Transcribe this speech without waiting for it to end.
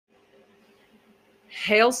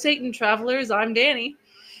Hail Satan, travelers. I'm Danny.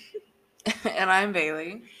 And I'm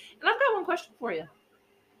Bailey. And I've got one question for you.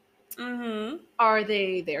 Mm-hmm. Are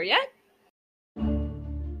they there yet?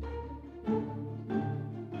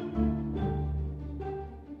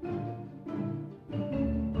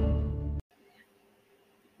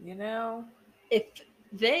 You know? If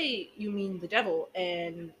they, you mean the devil,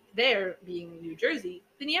 and they're being New Jersey,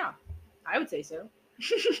 then yeah, I would say so.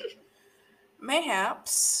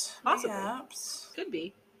 Mayhaps. Possibly. Mayhaps. Could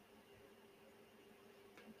be.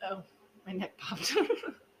 Oh, my neck popped.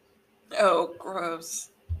 Oh,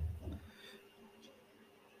 gross.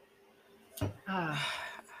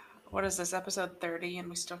 What is this, episode 30, and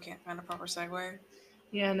we still can't find a proper segue?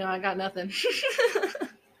 Yeah, no, I got nothing.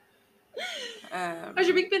 How's your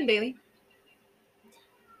Um, week been, Bailey?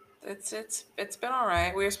 it's been all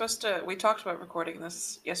right. We talked about recording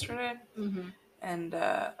this yesterday, Mm-hmm. and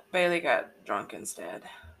Bailey got drunk instead.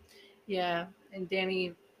 Yeah, and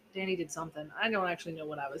Danny did something. I don't actually know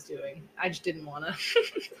what I was doing. I just didn't want to.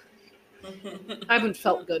 I haven't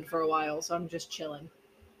felt good for a while, so I'm just chilling.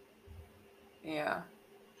 Yeah.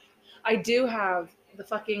 I do have the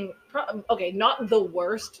fucking okay, not the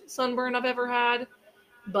worst sunburn I've ever had,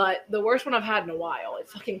 but the worst one I've had in a while. It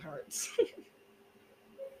fucking hurts.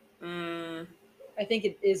 I think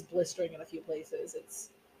it is blistering in a few places. It's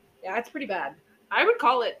pretty bad. I would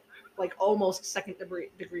call it like almost second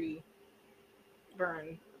degree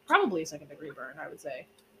burn. Probably second degree burn, I would say.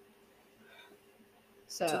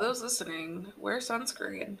 So To those listening, wear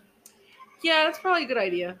sunscreen. yeah, that's probably a good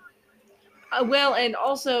idea. Well, and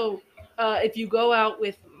also, if you go out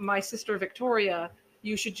with my sister Victoria,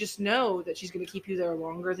 you should just know that she's going to keep you there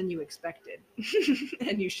longer than you expected,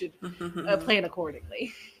 and you should plan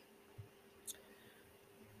accordingly.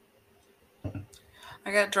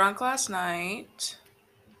 I got drunk last night.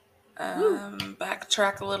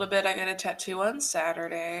 Backtrack a little bit. I got a tattoo on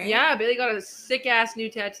Saturday. Yeah, Billy got a sick ass new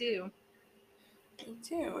tattoo. Me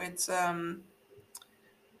too.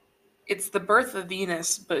 It's the birth of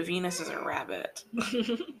Venus, but Venus is a rabbit.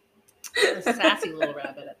 A sassy little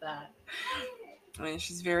rabbit at that. I mean,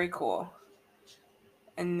 she's very cool.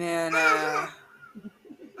 And then, oh,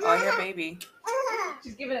 your baby.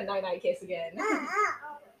 She's giving a night-night kiss again.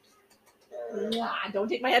 Don't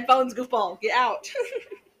take my headphones, goofball. Get out.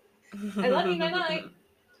 I love you, night-night.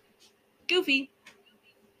 Goofy.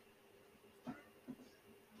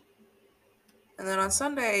 And then on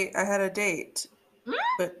Sunday, I had a date,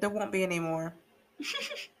 but there won't be any more.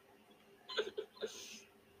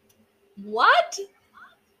 What?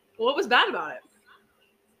 What was bad about it?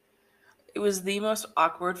 It was the most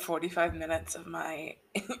awkward 45 minutes of my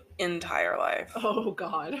entire life. Oh,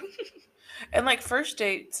 God. And, like, first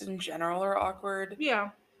dates in general are awkward. Yeah.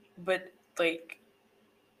 But, like,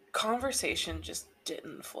 conversation just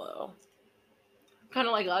didn't flow. Kind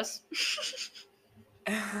of like us.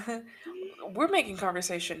 We're making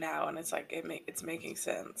conversation now, and it's like it's making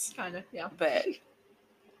sense. Kind of, yeah. But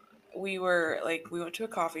we went to a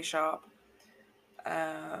coffee shop.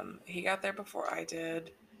 He got there before I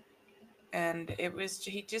did, and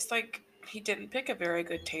he didn't pick a very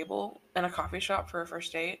good table in a coffee shop for a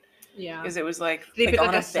first date. Yeah, because it was like they picked on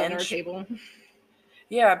like a center bench table.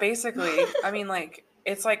 Yeah, basically. I mean, like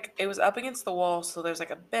it's like it was up against the wall, so there's like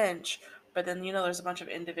a bench, but then there's a bunch of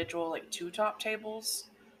individual like two top tables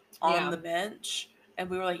on the bench, and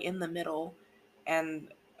we were like in the middle, and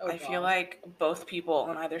I feel like both people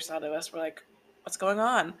on either side of us were like, "What's going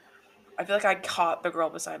on?" I feel like I caught the girl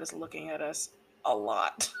beside us looking at us a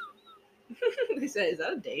lot. They said, "Is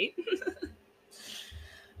that a date?"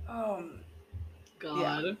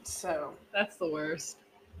 God. Yeah, so that's the worst.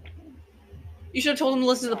 You should have told him to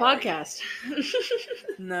listen to the podcast.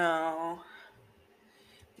 No,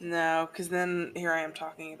 because then here I am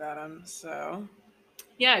talking about him, so.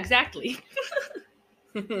 Yeah, exactly.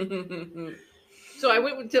 So I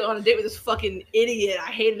went on a date with this fucking idiot.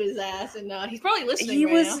 I hated his ass, and he's probably listening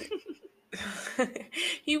now.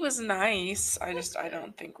 He was nice. I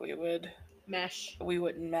don't think we would mesh. We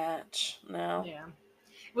wouldn't match. No. Yeah.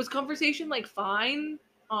 Was conversation like fine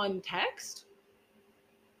on text?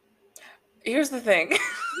 Here's the thing.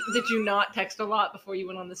 Did you not text a lot before you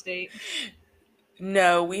went on this date?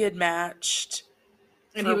 No, we had matched.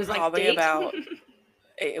 And he was probably like, about.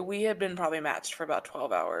 We had been probably matched for about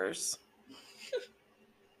 12 hours.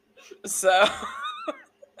 So.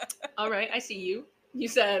 All right, I see you. You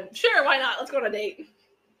said, sure, why not? Let's go on a date.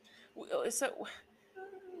 So,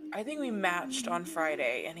 I think we matched on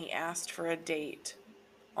Friday, and he asked for a date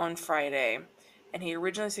on Friday. And he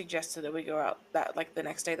originally suggested that we go out the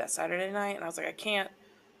next day, that Saturday night. And I was like, I can't.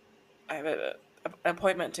 I have an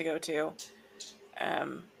appointment to go to.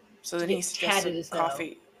 So To then he get tatted suggested as hell.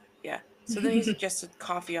 coffee. Yeah. So then he suggested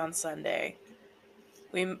coffee on Sunday.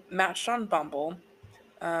 We matched on Bumble,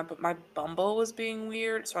 but my Bumble was being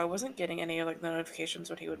weird, so I wasn't getting any like notifications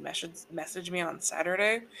when he would message me on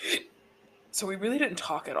Saturday. So we really didn't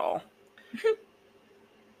talk at all.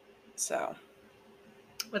 So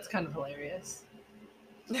That's kind of hilarious.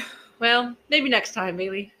 Well, maybe next time,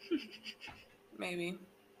 Bailey. maybe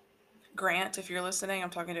Grant, if you're listening, I'm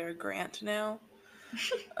talking to a Grant now.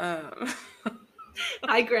 Um,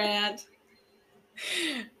 Hi, Grant.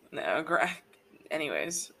 no,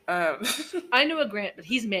 anyways, I know a Grant, but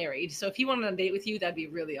he's married, so if he wanted a date with you, that'd be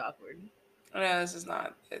really awkward. no, this is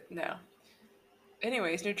not it, no.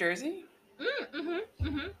 Anyways, New Jersey.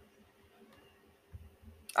 Mm-hmm.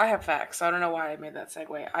 I have facts, so I don't know why I made that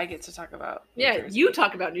segue. I get to talk about New Yeah, Jersey. you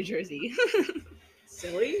talk about New Jersey.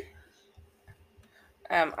 Silly.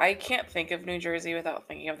 I can't think of New Jersey without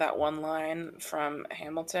thinking of that one line from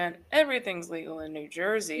Hamilton. Everything's legal in New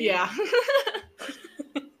Jersey. Yeah.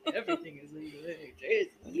 Everything is legal in New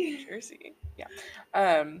Jersey. New Jersey.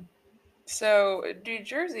 Yeah. So New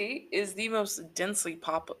Jersey is the most densely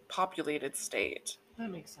populated state. That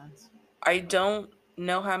makes sense. I don't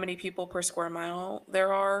know how many people per square mile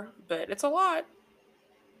there are, but it's a lot.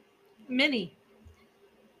 Many.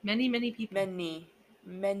 Many people.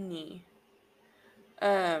 Many.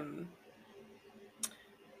 Um,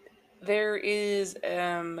 there is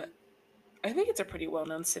I think it's a pretty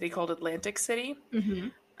well-known city called Atlantic City. Mm-hmm.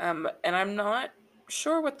 And I'm not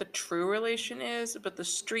sure what the true relation is, but the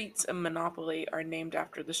streets in Monopoly are named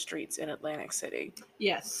after the streets in Atlantic City.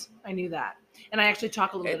 Yes, I knew that. And I actually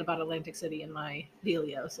talk a little bit It, about Atlantic City in my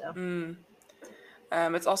dealio, so.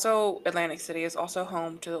 it's also Atlantic City is also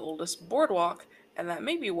home to the oldest boardwalk, and that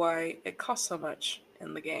may be why it costs so much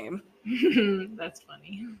in the game. That's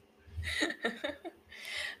funny.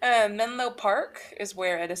 Menlo Park is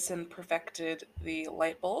where Edison perfected the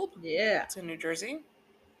light bulb. Yeah. It's in New Jersey.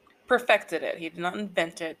 Perfected it. He did not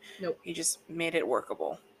invent it. Nope. He just made it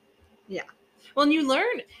workable. Yeah. Well, and you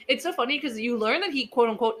learn, it's so funny because you learn that he quote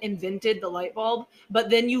unquote invented the light bulb, but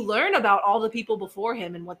then you learn about all the people before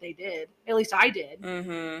him and what they did. At least I did.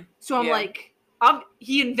 Mm-hmm. So I'm like,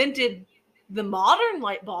 he invented the modern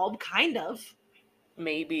light bulb, kind of.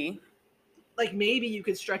 Maybe. Like maybe you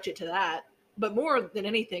could stretch it to that. But more than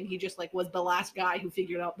anything, he just like was the last guy who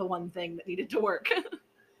figured out the one thing that needed to work.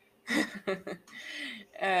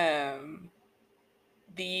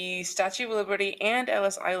 The Statue of Liberty and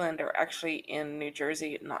Ellis Island are actually in New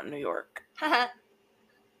Jersey, not New York.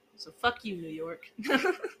 So fuck you, New York.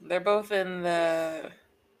 They're both in the...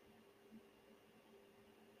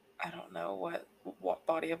 I don't know what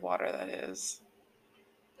body of water that is.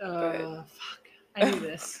 Fuck. I knew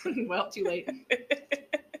this. Well, too late.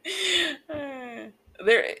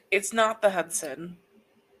 It's not the Hudson.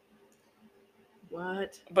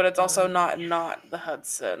 What? But it's also not the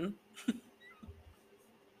Hudson.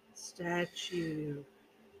 Statue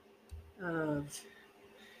of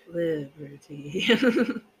Liberty.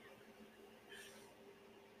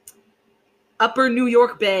 Upper New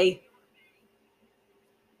York Bay.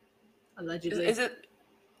 Allegedly. Is it?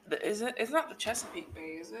 It's not the Chesapeake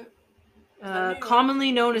Bay, is it?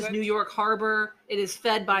 Commonly known as New York Harbor, it is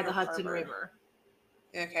fed by the Hudson Harbor. River.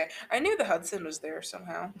 Okay, I knew the Hudson was there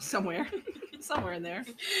somehow. Somewhere in there.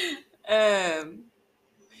 If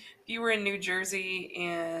you were in New Jersey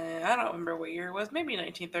in, I don't remember what year it was, maybe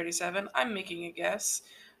 1937. I'm making a guess.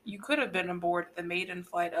 You could have been aboard the maiden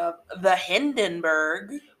flight of the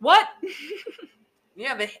Hindenburg. What?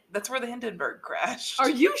 Yeah, that's where the Hindenburg crashed. Are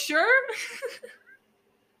you sure?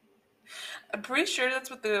 I'm pretty sure that's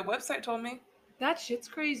what the website told me. That shit's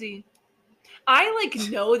crazy. I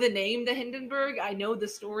know the name the Hindenburg. I know the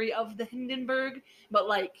story of the Hindenburg, but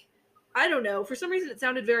I don't know. For some reason, it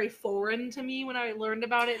sounded very foreign to me when I learned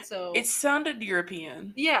about it. So it sounded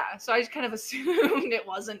European. Yeah, so I just kind of assumed it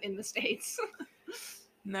wasn't in the States.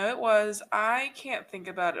 No, it was. I can't think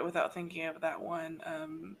about it without thinking of that one.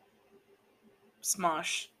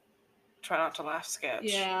 Smosh. Try not to laugh sketch.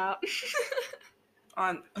 Yeah.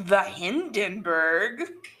 On the Hindenburg.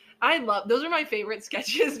 Those are my favorite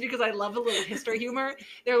sketches because I love a little history humor.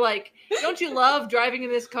 They're like, don't you love driving in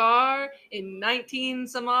this car in 19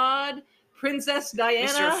 some odd? Princess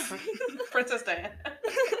Diana. Princess Diana.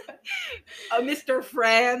 Mr.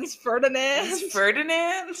 Franz Ferdinand.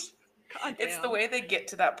 Ferdinand? God damn. It's the way they get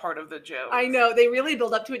to that part of the joke. I know. They really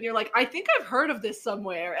build up to it and you're like, I think I've heard of this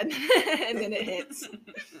somewhere. And then it hits.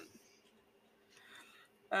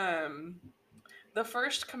 The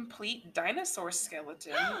first complete dinosaur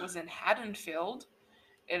skeleton was in Haddonfield.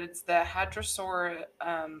 It's the Hadrosaurus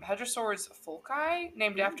folki,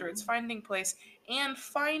 named after its finding place and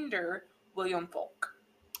finder, William Folk.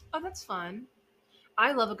 Oh, that's fun.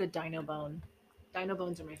 I love a good dino bone. Dino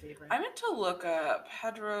bones are my favorite. I meant to look up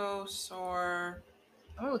Hadrosaurus.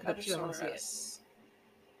 I'm gonna look it up too. I want to see it.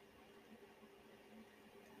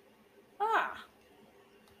 Ah,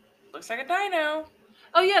 looks like a dino.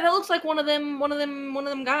 Oh yeah, that looks like one of them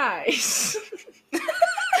guys.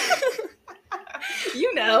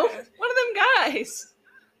 You know, one of them guys.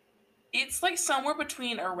 It's like somewhere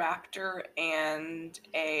between a raptor and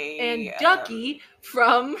a Ducky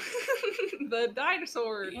from the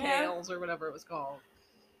Dinosaur Tales or whatever it was called.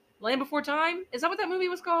 Land Before Time? Is that what that movie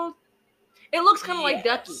was called? It looks kind of like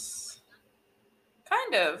Ducky.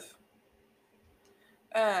 Kind of.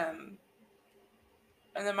 And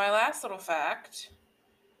then my last little fact,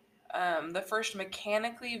 the first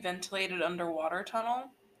mechanically ventilated underwater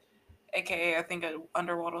tunnel, aka I think an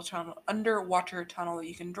underwater tunnel that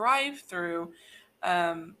you can drive through,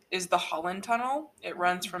 is the Holland Tunnel. It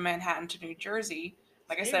runs from Manhattan to New Jersey.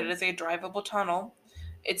 Like I said, it is a drivable tunnel.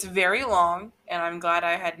 It's very long, and I'm glad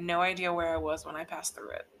I had no idea where I was when I passed through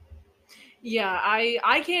it. Yeah,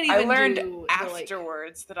 I can't even. I learned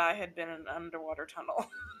afterwards that I had been in an underwater tunnel.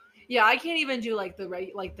 Yeah, I can't even do like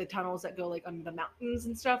the tunnels that go like under the mountains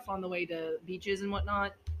and stuff on the way to beaches and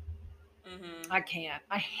whatnot. Mm-hmm. I can't.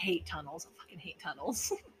 I hate tunnels. I fucking hate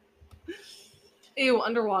tunnels. Ew,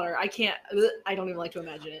 underwater. I can't. I don't even like to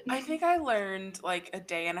imagine it. I think I learned like a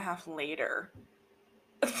day and a half later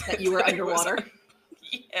that you were underwater.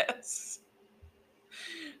 Yes.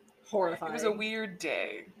 Horrifying. It was a weird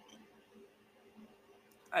day.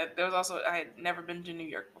 I had never been to New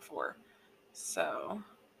York before, so.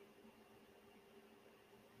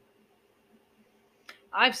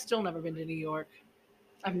 I've still never been to New York.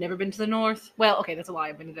 I've never been to the north. Well, okay, that's a lie.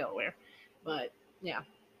 I've been to Delaware. But, yeah.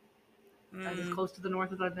 That's as close to the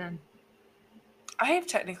north as I've been. I have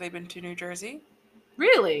technically been to New Jersey.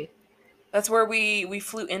 Really? That's where we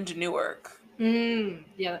flew into Newark.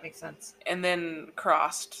 Yeah, that makes sense. And then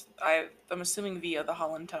crossed, I'm assuming via the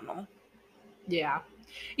Holland Tunnel. Yeah.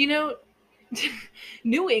 You know,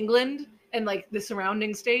 New England and, like, the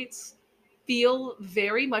surrounding states feel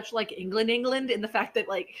very much like England in the fact that,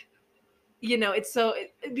 like, you know, it's so...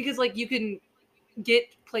 because, like, you can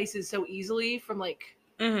get places so easily from, like,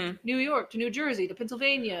 New York to New Jersey to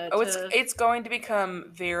Pennsylvania. It's going to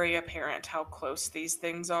become very apparent how close these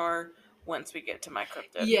things are once we get to my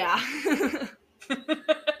cryptid. Yeah.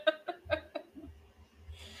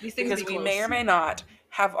 These things because we may or may not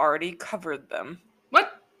have already covered them.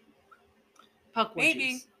 What? Puck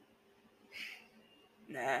maybe.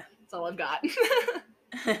 Nah. That's all I've got.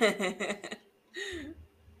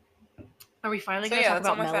 Are we finally going to talk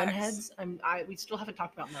about melon heads? We still haven't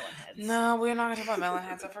talked about melon heads. No, we're not going to talk about melon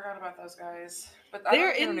heads. I forgot about those guys. But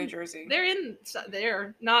they're in New Jersey.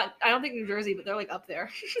 They're not. I don't think New Jersey, but they're like up there.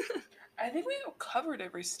 I think we covered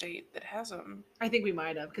every state that has them. I think we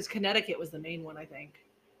might have, because Connecticut was the main one, I think.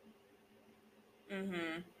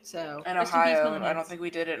 So. And Ohio. I don't think we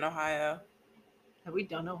did it in Ohio. Have we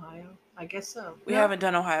done Ohio? I guess so. We haven't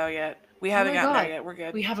done Ohio yet. We haven't gotten there yet. We're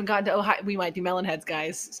good. We haven't gotten to Ohio. We might do melon heads,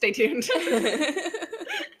 guys. Stay tuned.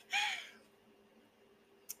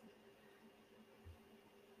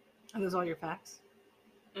 Are those all your facts?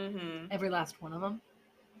 Every last one of them?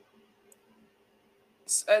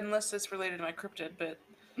 Unless it's related to my cryptid, but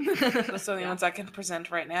that's the only ones I can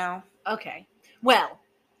present right now. Okay. Well,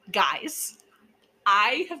 guys,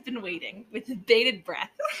 I have been waiting with bated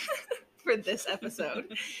breath for this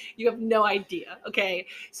episode. You have no idea, okay?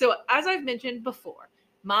 So, as I've mentioned before,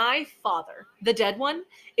 my father, the dead one,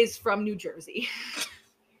 is from New Jersey.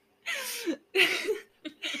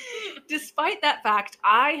 Despite that fact,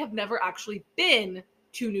 I have never actually been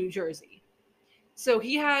to New Jersey. So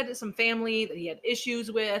he had some family that he had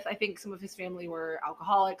issues with. I think some of his family were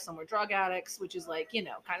alcoholics, some were drug addicts, which is like, you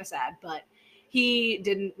know, kind of sad, but he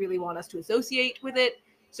didn't really want us to associate with it,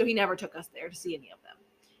 so he never took us there to see any of them.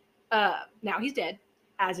 Now he's dead,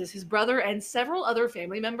 as is his brother and several other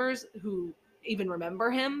family members who even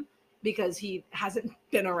remember him because he hasn't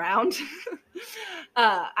been around.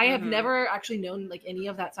 I have never actually known like any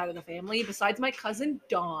of that side of the family besides my cousin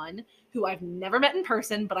Dawn, who I've never met in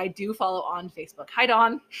person, but I do follow on Facebook. Hi,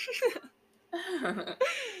 Dawn.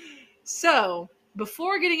 So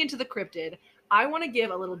before getting into the cryptid, I want to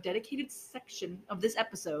give a little dedicated section of this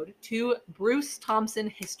episode to Bruce Thompson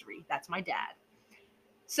history. That's my dad.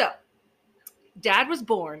 So, Dad was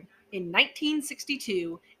born in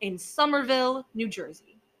 1962 in Somerville, New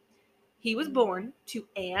Jersey. He was born to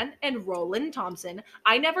Anne and Roland Thompson.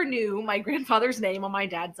 I never knew my grandfather's name on my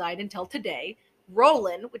dad's side until today.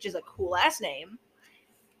 Roland, which is a cool ass name.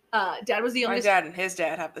 Dad was the My youngest. dad and his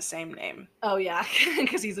dad have the same name. Oh yeah,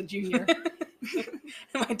 because he's a junior.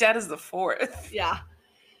 My dad is the fourth. Yeah,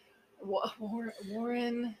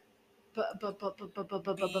 Warren. B,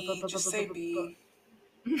 just say B.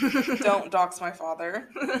 Don't dox my father.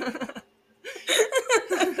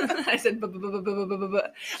 I said,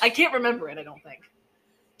 I can't remember it. I don't think.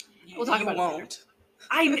 We'll talk about it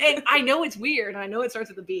later. I know it's weird, and I know it starts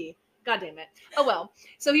with a B. God damn it. Oh well.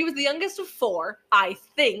 So he was the youngest of 4, I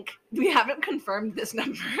think. We haven't confirmed this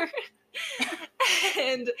number.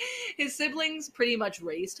 And his siblings pretty much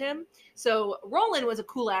raised him. So Roland was a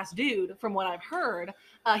cool ass dude, from what I've heard.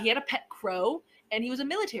 He had a pet crow, and he was a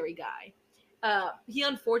military guy. He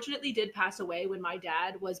unfortunately did pass away when my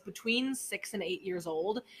dad was between 6 and 8 years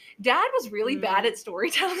old. Dad was really bad at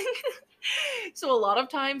storytelling. So a lot of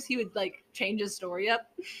times he would like change his story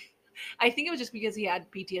up. I think it was just because he had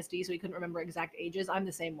PTSD, so he couldn't remember exact ages. I'm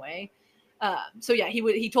the same way. So yeah,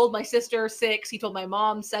 he told my sister 6. He told my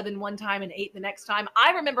mom 7 one time and 8 the next time.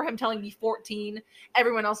 I remember him telling me 14.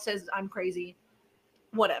 Everyone else says I'm crazy.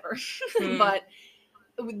 Whatever. But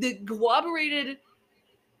the corroborated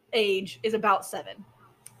age is about 7.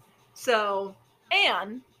 So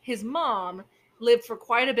Anne, his mom, lived for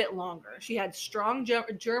quite a bit longer. She had strong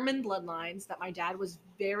German bloodlines that my dad was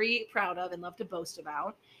very proud of and loved to boast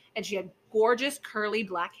about. And she had gorgeous curly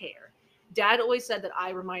black hair. Dad always said that I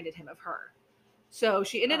reminded him of her. So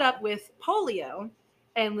she ended up with polio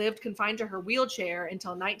and lived confined to her wheelchair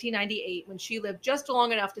until 1998, when she lived just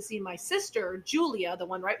long enough to see my sister, Julia, the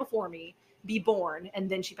one right before me, be born, and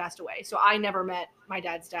then she passed away. So I never met my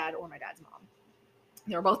dad's dad or my dad's mom.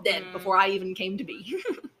 They were both dead before I even came to be.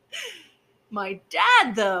 My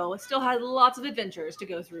dad, though, still had lots of adventures to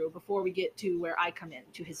go through before we get to where I come in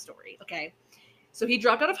to his story, okay? So he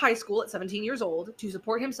dropped out of high school at 17 years old to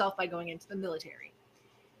support himself by going into the military.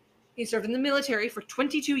 He served in the military for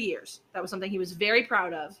 22 years. That was something he was very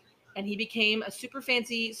proud of. And he became a super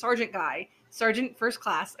fancy sergeant guy, sergeant first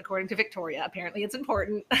class, according to Victoria. Apparently it's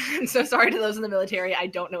important. I'm so sorry to those in the military. I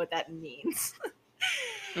don't know what that means.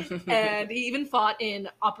 And he even fought in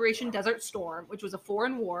Operation Desert Storm, which was a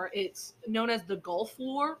foreign war. It's known as the Gulf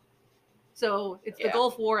War. So it's the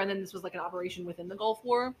Gulf War, and then this was like an operation within the Gulf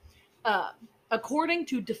War. According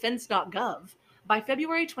to defense.gov, by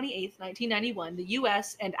February 28th, 1991, the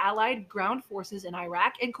U.S. and Allied ground forces in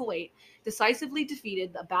Iraq and Kuwait decisively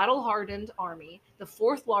defeated the battle-hardened army, the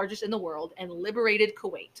 4th largest in the world, and liberated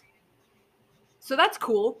Kuwait. So that's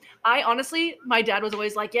cool. I honestly, my dad was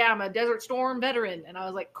always like, yeah, I'm a Desert Storm veteran. And I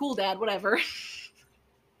was like, cool, Dad, whatever.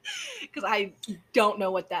 Because I don't know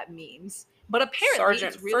what that means. But apparently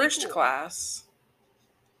Sergeant it's really First cool. Class.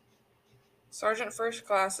 Sergeant First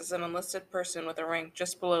Class is an enlisted person with a rank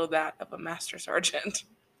just below that of a Master Sergeant.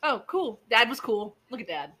 Oh, cool. Dad was cool. Look at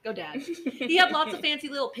Dad. Go Dad. He had lots of fancy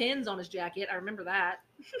little pins on his jacket. I remember that.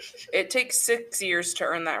 It takes 6 years to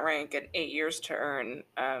earn that rank and 8 years to earn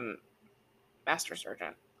Master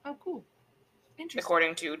Sergeant. Oh, cool. Interesting.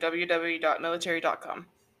 According to www.military.com.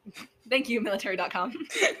 Thank you, military.com.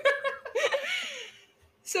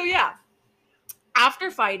 So yeah,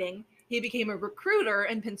 after fighting, he became a recruiter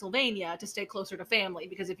in Pennsylvania to stay closer to family,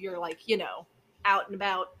 because if you're like, you know, out and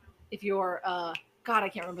about, if you're, God, I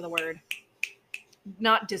can't remember the word.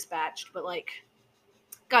 Not dispatched, but like,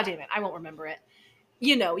 God damn it, I won't remember it.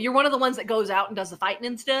 You know, you're one of the ones that goes out and does the fighting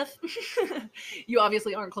and stuff. You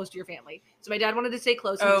obviously aren't close to your family. So my dad wanted to stay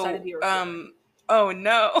close and decided to be a recruiter. Oh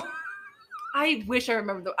no. I wish I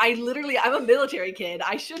remember I'm a military kid.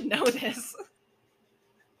 I should know this.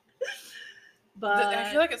 But I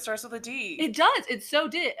feel like it starts with a D. It does. It's so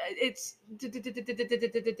it's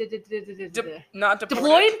not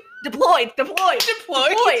deployed. Deployed. Deployed.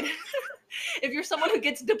 If you're someone who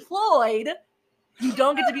gets deployed, you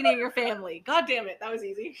don't get to be near your family. God damn it, that was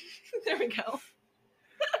easy. There we go.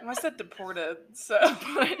 I said deported, so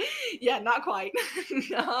yeah, not quite.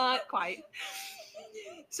 Not quite.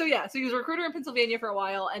 So yeah, so he was a recruiter in Pennsylvania for a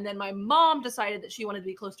while, and then my mom decided that she wanted to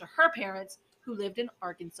be close to her parents, who lived in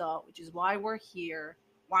Arkansas, which is why we're here.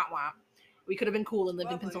 Wah wah. We could have been cool and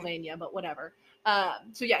lived in Pennsylvania, but whatever.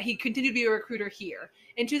 So yeah, he continued to be a recruiter here.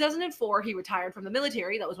 In 2004, he retired from the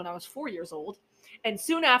military. That was when I was 4 years old. And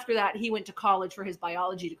soon after that, he went to college for his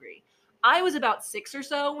biology degree. I was about 6 or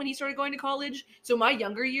so when he started going to college. So my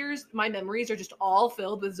younger years, my memories are just all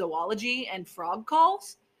filled with zoology and frog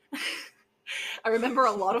calls. I remember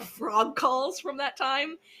a lot of frog calls from that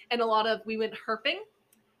time, and we went herping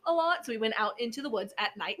a lot. So we went out into the woods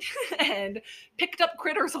at night and picked up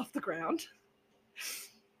critters off the ground,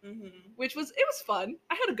 which was fun.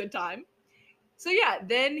 I had a good time. So yeah,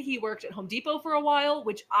 then he worked at Home Depot for a while,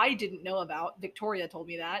 which I didn't know about. Victoria told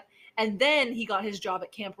me that. And then he got his job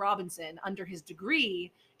at Camp Robinson under his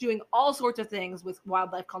degree, doing all sorts of things with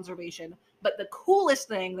wildlife conservation. But the coolest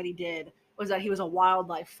thing that he did was that he was a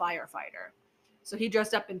wildlife firefighter. So he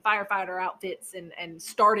dressed up in firefighter outfits and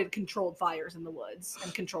started controlled fires in the woods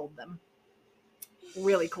and controlled them.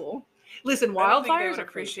 Really cool. Listen, I don't think they wildfires would are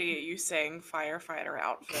crazy. appreciate you saying firefighter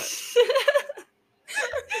outfit.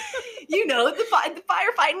 You know, the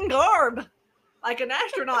firefighting garb, like an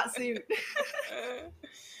astronaut suit.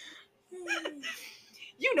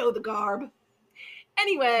 You know the garb.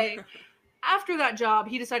 Anyway, after that job,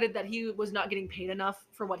 he decided that he was not getting paid enough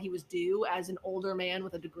for what he was due as an older man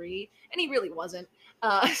with a degree, and he really wasn't.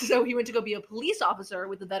 So he went to go be a police officer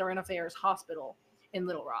with the Veteran Affairs Hospital in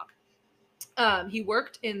Little Rock. He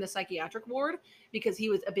worked in the psychiatric ward because he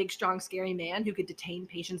was a big, strong, scary man who could detain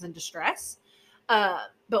patients in distress.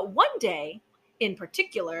 But one day, in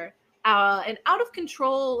particular, an out of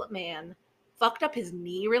control man fucked up his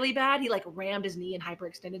knee really bad. He like rammed his knee and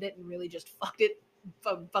hyperextended it and really just fucked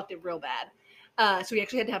it real bad. So he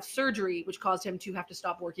actually had to have surgery, which caused him to have to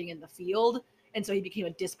stop working in the field. And so he became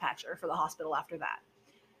a dispatcher for the hospital after that.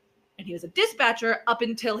 And he was a dispatcher up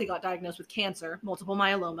until he got diagnosed with cancer, multiple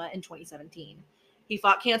myeloma, in 2017. He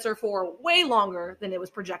fought cancer for way longer than it was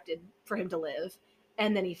projected for him to live.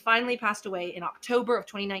 And then he finally passed away in October of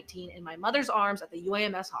 2019 in my mother's arms at the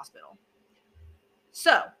UAMS hospital.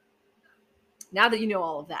 So, now that you know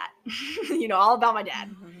all of that, you know all about my dad,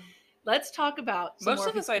 let's talk about some Most more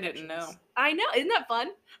of his this I didn't know. I know. Isn't that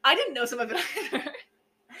fun? I didn't know some of it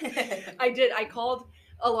either. I did. I called,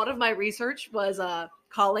 a lot of my research was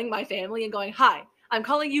calling my family and going, "Hi, I'm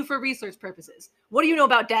calling you for research purposes. What do you know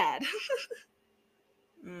about Dad?"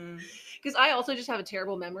 Because I also just have a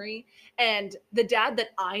terrible memory, and the dad that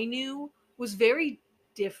I knew was very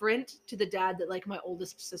different to the dad that like my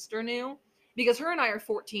oldest sister knew, because her and I are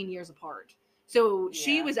 14 years apart. So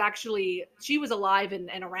she was alive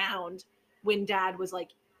and around when Dad was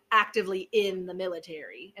like actively in the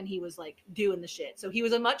military and he was like doing the shit. So he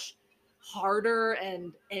was a much harder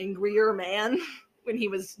and angrier man when he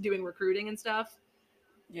was doing recruiting and stuff.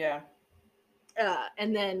 Yeah.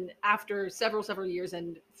 And then after several years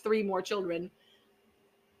and 3 more children,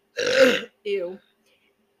 ew,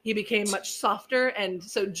 he became much softer. And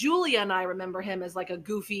so Julia and I remember him as like a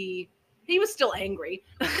goofy, he was still angry,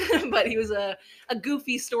 but he was a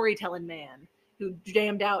goofy storytelling man who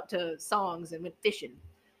jammed out to songs and went fishing.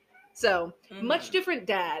 So much different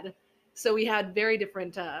dad. So we had very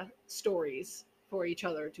different stories for each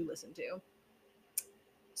other to listen to.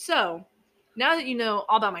 So now that you know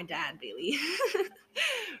all about my dad, Bailey,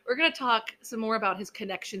 we're going to talk some more about his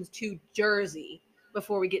connections to Jersey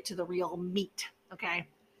before we get to the real meat, okay?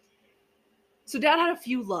 So Dad had a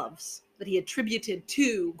few loves that he attributed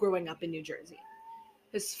to growing up in New Jersey.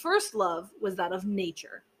 His first love was that of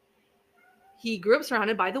nature. He grew up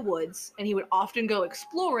surrounded by the woods, and he would often go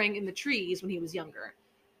exploring in the trees when he was younger.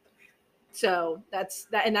 So that's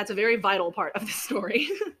a very vital part of the story.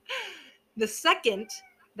 The second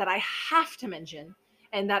that I have to mention,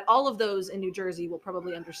 and that all of those in New Jersey will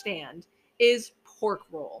probably understand, is pork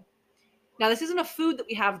roll. Now, this isn't a food that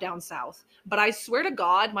we have down south, but I swear to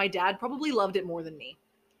God, my dad probably loved it more than me.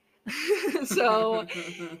 So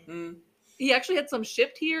he actually had some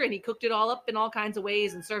shipped here, and he cooked it all up in all kinds of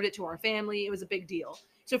ways and served it to our family. It was a big deal.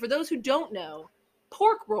 So for those who don't know,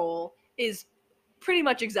 pork roll is pretty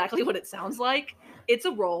much exactly what it sounds like. It's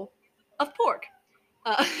a roll of pork.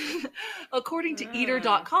 According to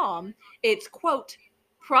eater.com, it's, quote,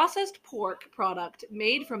 processed pork product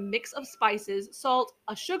made from mix of spices, salt,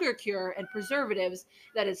 a sugar cure, and preservatives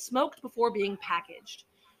that is smoked before being packaged.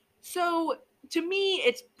 So to me,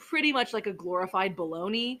 it's pretty much like a glorified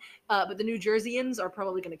bologna, but the New Jerseyans are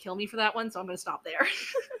probably going to kill me for that one, so I'm going to stop there.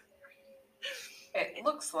 It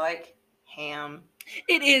looks like ham.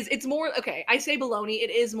 It is. It's more, okay, I say bologna. It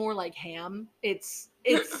is more like ham. It's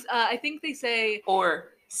I think they say... Or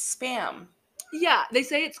spam. Yeah, they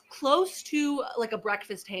say it's close to like a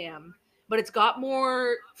breakfast ham, but it's got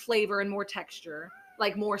more flavor and more texture,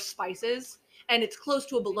 like more spices. And it's close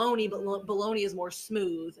to a bologna, but bologna is more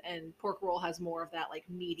smooth, and pork roll has more of that like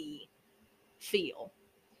meaty feel.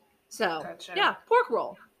 So, Gotcha. yeah, pork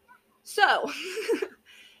roll. So,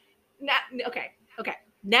 okay.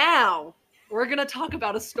 Now we're going to talk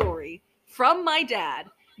about a story from my dad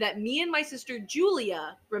that me and my sister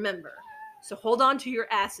Julia remember. So hold on to your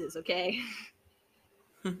asses, okay?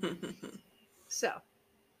 So,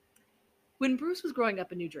 when Bruce was growing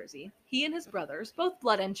up in New Jersey, he and his brothers, both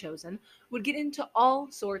blood and chosen, would get into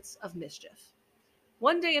all sorts of mischief.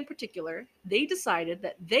 One day in particular, they decided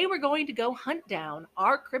that they were going to go hunt down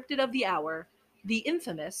our cryptid of the hour, the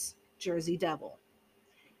infamous Jersey Devil.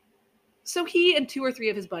 So he and 2 or 3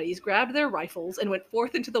 of his buddies grabbed their rifles and went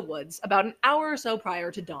forth into the woods about an hour or so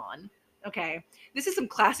prior to dawn. Okay, this is some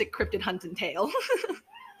classic cryptid hunt and tale.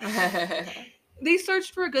 They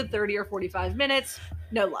searched for a good 30 or 45 minutes,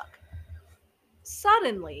 no luck.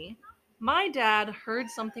 Suddenly, my dad heard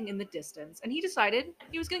something in the distance and he decided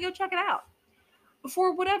he was going to go check it out.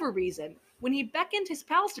 For whatever reason, when he beckoned his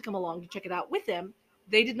pals to come along to check it out with him,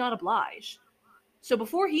 they did not oblige. So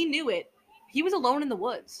before he knew it, he was alone in the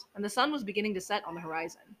woods, and the sun was beginning to set on the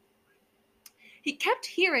horizon. He kept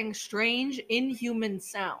hearing strange, inhuman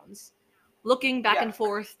sounds. Looking back and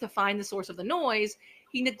forth to find the source of the noise,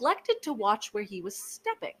 he neglected to watch where he was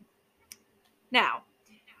stepping. Now,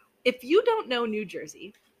 if you don't know New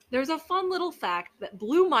Jersey, there's a fun little fact that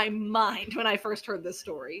blew my mind when I first heard this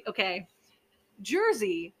story, okay?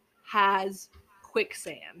 Jersey has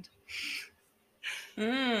quicksand.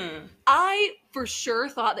 I for sure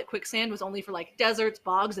thought that quicksand was only for like deserts,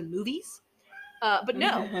 bogs, and movies. But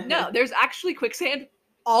no, there's actually quicksand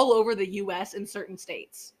all over the U.S. in certain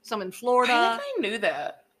states. Some in Florida. I think I knew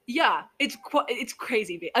that. Yeah, it's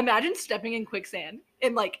crazy. Imagine stepping in quicksand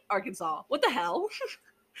in like Arkansas. What the hell?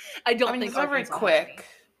 I think it's not very Arkansas quick,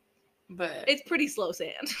 but it's pretty slow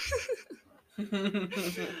sand.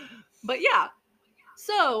 But yeah,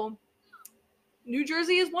 so New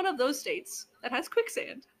Jersey is one of those states that has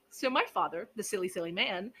quicksand. So my father, the silly, silly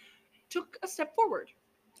man, took a step forward,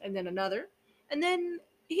 and then another, and then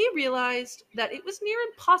he realized that it was near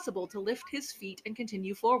impossible to lift his feet and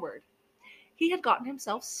continue forward. He had gotten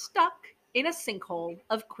himself stuck in a sinkhole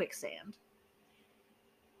of quicksand.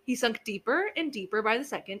 He sunk deeper and deeper by the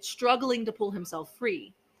second, struggling to pull himself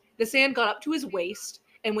free. The sand got up to his waist,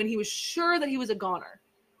 and when he was sure that he was a goner,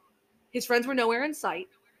 his friends were nowhere in sight,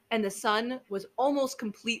 and the sun was almost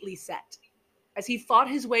completely set. As he fought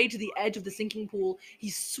his way to the edge of the sinking pool, he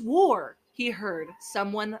swore he heard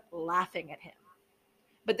someone laughing at him.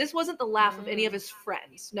 But this wasn't the laugh of any of his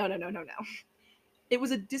friends. No. It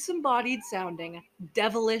was a disembodied sounding,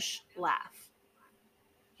 devilish laugh.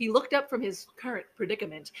 He looked up from his current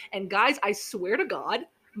predicament, and guys, I swear to God,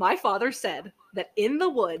 my father said that in the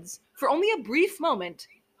woods, for only a brief moment,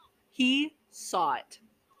 he saw it.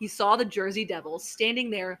 He saw the Jersey Devil standing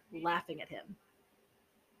there laughing at him.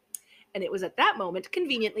 And it was at that moment,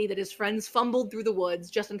 conveniently, that his friends fumbled through the woods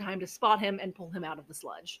just in time to spot him and pull him out of the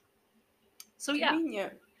sludge. So yeah,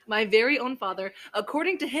 my very own father,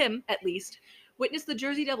 according to him at least, witnessed the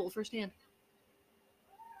Jersey Devil firsthand.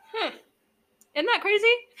 Isn't that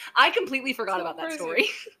crazy? I completely forgot about that story.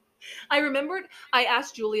 I remembered, I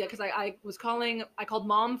asked Julia, because I called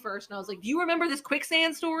mom first, and I was like, do you remember this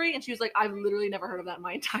quicksand story? And she was like, I've literally never heard of that in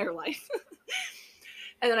my entire life.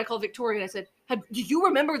 And then I called Victoria, and I said, do you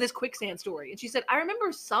remember this quicksand story? And she said, I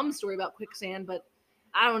remember some story about quicksand, but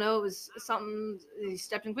I don't know, it was something, he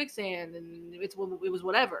stepped in quicksand, and it was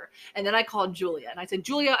whatever. And then I called Julia, and I said,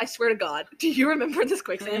 Julia, I swear to God, do you remember this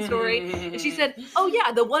quicksand story? And she said, oh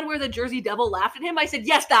yeah, the one where the Jersey Devil laughed at him? I said,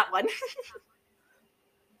 yes, that one.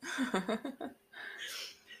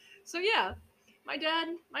 So yeah, my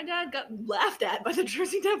dad got laughed at by the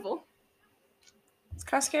Jersey Devil. It's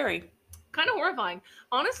kind of scary. Kind of horrifying.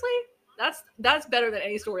 Honestly, that's better than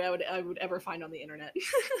any story I would ever find on the internet.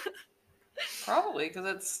 Probably, because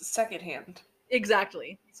it's secondhand.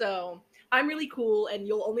 Exactly. So I'm really cool, and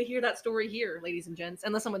you'll only hear that story here, ladies and gents,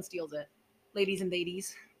 unless someone steals it. Ladies and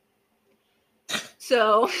ladies.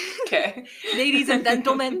 So, okay. Ladies and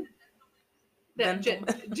gentlemen.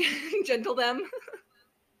 Gentle them.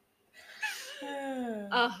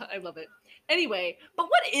 I love it. Anyway, but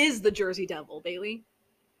what is the Jersey Devil, Bailey?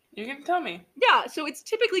 You can tell me. Yeah, so it's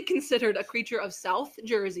typically considered a creature of South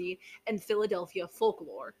Jersey and Philadelphia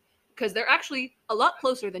folklore, because they're actually a lot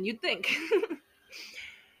closer than you'd think.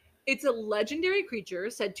 It's a legendary creature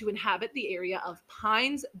said to inhabit the area of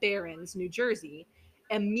Pines Barrens, New Jersey,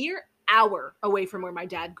 a mere hour away from where my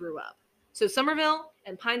dad grew up. So Somerville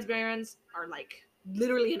and Pines Barrens are like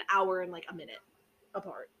literally an hour and like a minute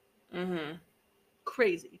apart. Mm-hmm.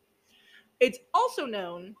 Crazy. It's also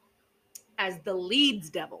known as the Leeds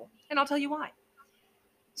Devil, and I'll tell you why.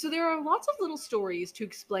 So there are lots of little stories to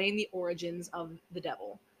explain the origins of the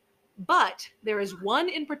devil, but there is one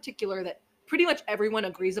in particular that pretty much everyone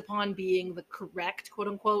agrees upon being the correct,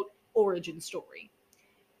 quote-unquote, origin story.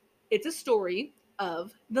 It's a story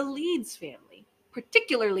of the Leeds family,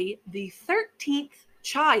 particularly the 13th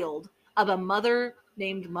child of a mother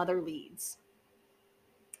named Mother Leeds.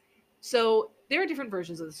 So there are different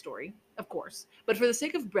versions of the story, of course, but for the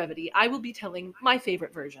sake of brevity, I will be telling my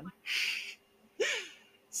favorite version.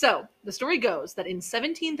 So, the story goes that in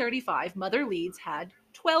 1735, Mother Leeds had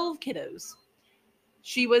 12 kiddos.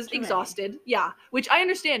 She was Too many. exhausted. Yeah, which I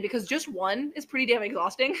understand because just one is pretty damn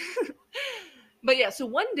exhausting. But yeah, so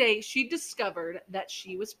one day she discovered that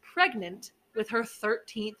she was pregnant with her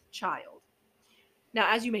 13th child.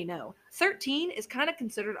 Now, as you may know, 13 is kind of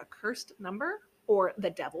considered a cursed number or the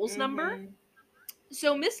devil's number. Mm-hmm.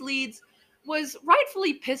 So Miss Leeds was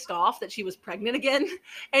rightfully pissed off that she was pregnant again,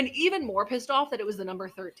 and even more pissed off that it was the number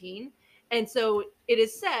 13. And so it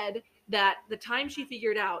is said that the time she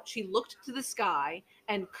figured out, she looked to the sky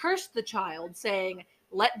and cursed the child, saying,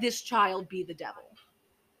 "Let this child be the devil."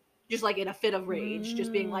 Just like in a fit of rage,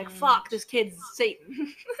 just being like, "Fuck, this kid's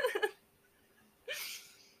Satan."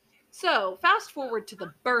 So, fast forward to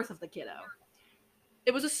the birth of the kiddo.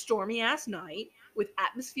 It was a stormy ass night with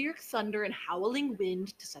atmospheric thunder and howling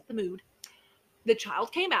wind to set the mood. The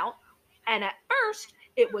child came out, and at first,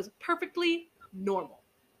 it was perfectly normal.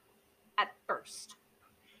 At first.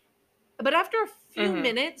 But after a few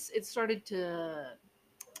minutes, it started to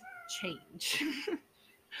change.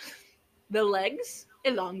 The legs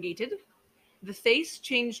elongated. The face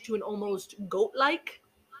changed to an almost goat like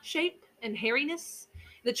shape and hairiness.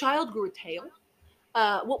 The child grew a tail.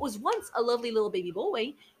 What was once a lovely little baby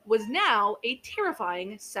boy was now a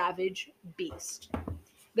terrifying, savage beast.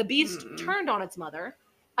 The beast turned on its mother,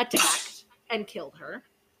 attacked, and killed her.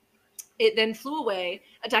 It then flew away,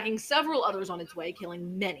 attacking several others on its way,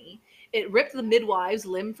 killing many. It ripped the midwives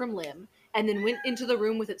limb from limb, and then went into the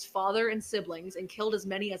room with its father and siblings and killed as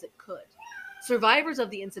many as it could. Survivors of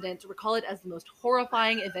the incident recall it as the most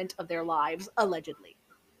horrifying event of their lives, allegedly.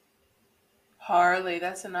 Harley,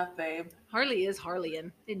 that's enough, babe. Harley is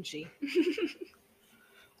Harleyan, isn't she?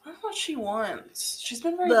 That's what she wants. She's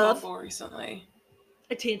been very Love. vocal recently.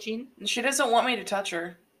 Attention. And she doesn't want me to touch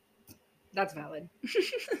her. That's valid.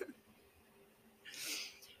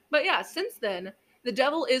 But yeah, since then, the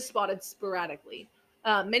devil is spotted sporadically.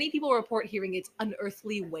 Many people report hearing its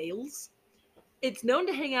unearthly wails. It's known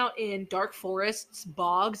to hang out in dark forests,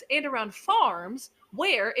 bogs, and around farms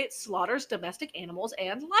where it slaughters domestic animals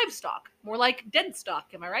and livestock. More like dead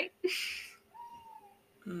stock, am I right?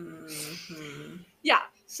 Mm-hmm. Yeah,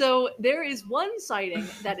 so there is one sighting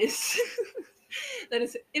that is that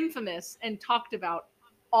is infamous and talked about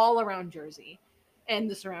all around Jersey and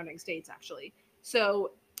the surrounding states, actually.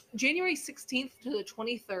 So, January 16th to the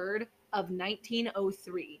 23rd of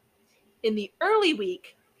 1903. In the early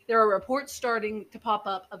week, there are reports starting to pop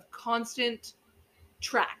up of constant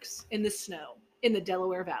tracks in the snow in the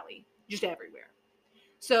Delaware Valley, just everywhere.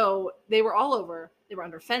 So they were all over. They were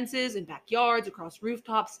under fences, in backyards, across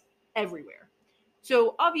rooftops, everywhere.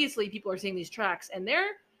 So obviously, people are seeing these tracks and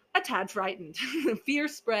they're a tad frightened. Fear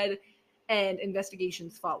spread and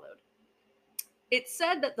investigations followed. It's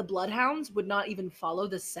said that the bloodhounds would not even follow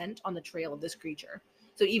the scent on the trail of this creature.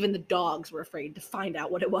 So even the dogs were afraid to find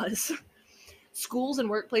out what it was. Schools and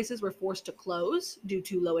workplaces were forced to close due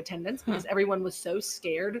to low attendance because everyone was so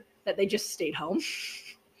scared that they just stayed home.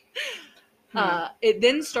 It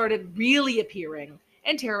then started really appearing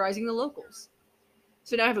and terrorizing the locals.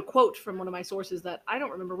 So now I have a quote from one of my sources that I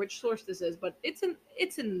don't remember which source this is, but it's in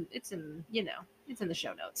the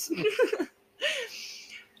show notes.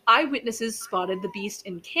 Eyewitnesses spotted the beast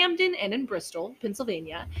in Camden and in Bristol,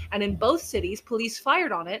 Pennsylvania, and in both cities police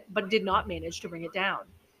fired on it but did not manage to bring it down.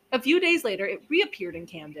 A few days later, it reappeared in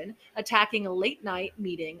Camden, attacking a late-night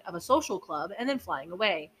meeting of a social club and then flying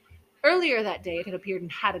away. Earlier that day, it had appeared in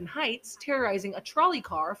Haddon Heights, terrorizing a trolley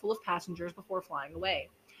car full of passengers before flying away.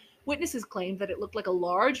 Witnesses claimed that it looked like a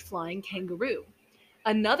large flying kangaroo.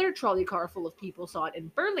 Another trolley car full of people saw it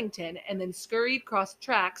in Burlington and then scurried across the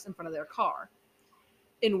tracks in front of their car.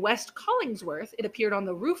 In West Collingsworth, it appeared on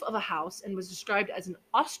the roof of a house and was described as an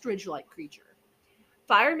ostrich-like creature.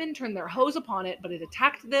 Firemen turned their hose upon it, but it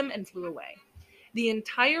attacked them and flew away. The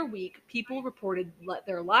entire week, people reported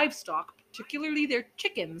their livestock, particularly their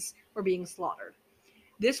chickens, were being slaughtered.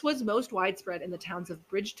 This was most widespread in the towns of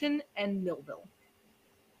Bridgeton and Millville.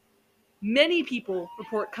 Many people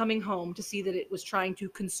report coming home to see that it was trying to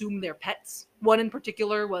consume their pets. One in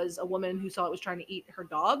particular was a woman who saw it was trying to eat her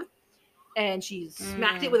dog, and she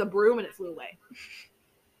smacked it with a broom and it flew away.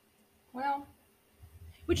 Well,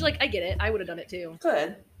 which, like, I get it. I would have done it too.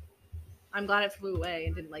 Good. I'm glad it flew away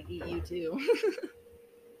and didn't, like, eat you too.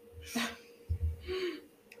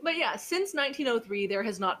 But yeah, since 1903, there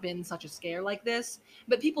has not been such a scare like this,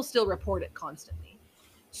 but people still report it constantly.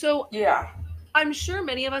 So, yeah, I'm sure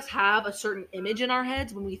many of us have a certain image in our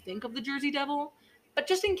heads when we think of the Jersey Devil, but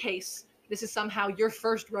just in case this is somehow your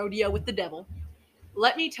first rodeo with the devil,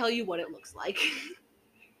 let me tell you what it looks like.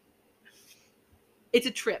 It's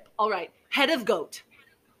a trip. All right. Head of goat.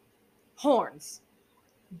 Horns.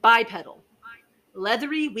 Bipedal.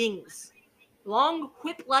 Leathery wings. Long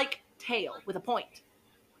whip-like tail with a point.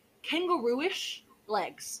 Kangaroo-ish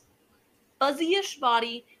legs. Fuzzy-ish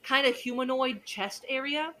body, kind of humanoid chest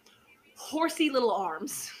area. Horsey little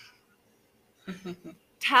arms.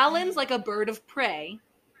 Talons like a bird of prey.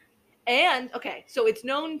 And, okay, so it's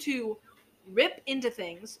known to rip into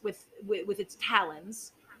things with its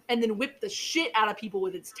talons, and then whip the shit out of people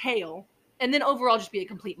with its tail, and then overall just be a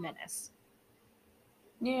complete menace.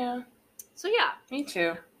 Yeah. So yeah. Me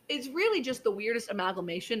too. It's really just the weirdest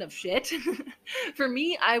amalgamation of shit. For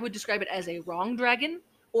me, I would describe it as a wrong dragon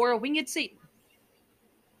or a winged Satan.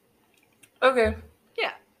 Okay.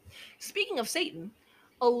 Yeah. Speaking of Satan,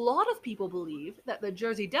 a lot of people believe that the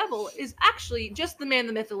Jersey Devil is actually just the man,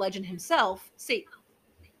 the myth, the legend himself, Satan.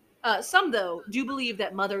 Some, though, do believe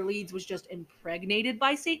that Mother Leeds was just impregnated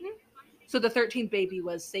by Satan, so the 13th baby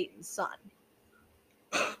was Satan's son.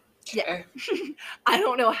 Yeah. I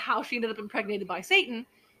don't know how she ended up impregnated by Satan,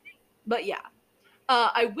 but yeah.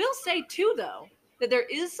 I will say, too, though, that there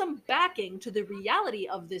is some backing to the reality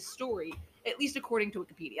of this story, at least according to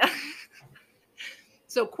Wikipedia.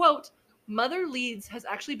 So, quote, Mother Leeds has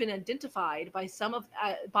actually been identified by some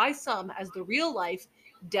as the real-life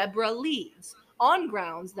Deborah Leeds, on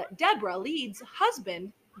grounds that Deborah Leeds'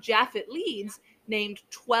 husband, Japhet Leeds, named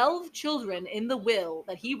 12 children in the will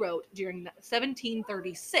that he wrote during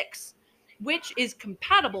 1736, which is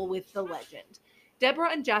compatible with the legend.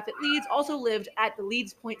 Deborah and Japhet Leeds also lived at the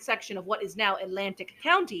Leeds Point section of what is now Atlantic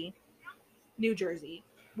County, New Jersey,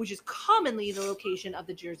 which is commonly the location of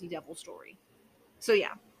the Jersey Devil story. So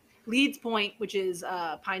yeah, Leeds Point, which is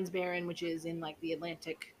Pines Barren, which is in like the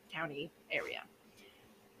Atlantic County area.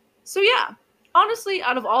 So yeah, honestly,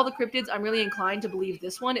 out of all the cryptids, I'm really inclined to believe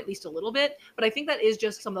this one at least a little bit. But I think that is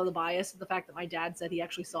just some of the bias, the fact that my dad said he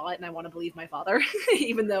actually saw it, and I want to believe my father,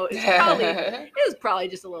 even though it was probably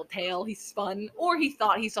just a little tale he spun, or he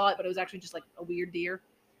thought he saw it, but it was actually just like a weird deer.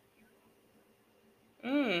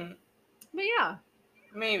 But yeah,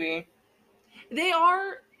 maybe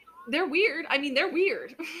they're weird. I mean, they're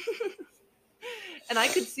weird. And I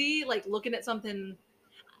could see, like, looking at something,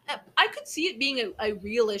 I could see it being a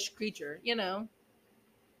realish creature, you know?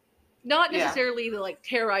 Not necessarily the, like,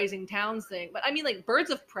 terrorizing towns thing, but I mean, like,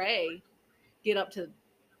 birds of prey get up to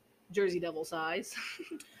Jersey Devil size.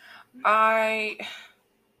 I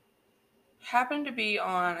happened to be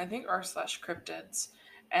on, I think, r/cryptids,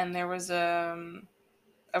 and there was I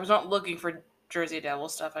was not looking for Jersey Devil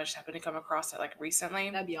stuff. I just happened to come across it like recently.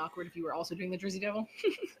 That'd be awkward if you were also doing the Jersey Devil.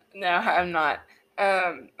 No, I'm not.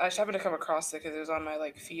 I just happened to come across it because it was on my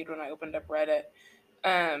like feed when I opened up Reddit.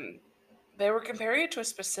 They were comparing it to a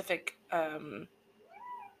specific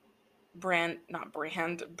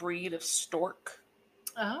breed of stork.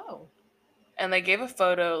 Oh. And they gave a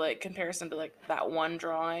photo like comparison to like that one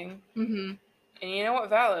drawing. Mm-hmm. And you know what?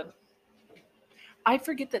 Valid. I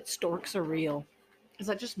forget that storks are real. Is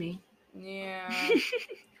that just me? Yeah.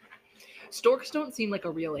 Storks don't seem like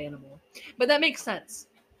a real animal, but that makes sense.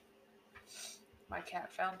 My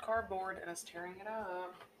cat found cardboard and is tearing it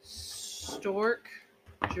up. Stork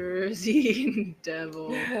Jersey Devil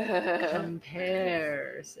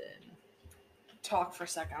comparison. Talk for a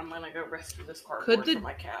second. I'm gonna go rescue this cardboard Could the for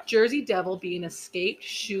my cat. Jersey Devil be an escaped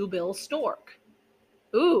shoebill stork?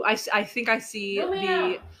 Ooh, I think I see No,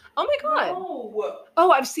 the. Oh my god! No.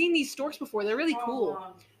 Oh, I've seen these storks before. They're really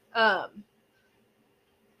cool.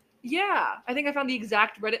 Yeah, I think I found the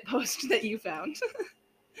exact Reddit post that you found.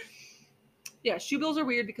 Yeah, shoebills are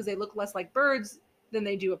weird because they look less like birds than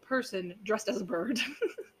they do a person dressed as a bird.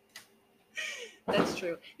 That's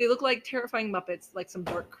true. They look like terrifying Muppets, like some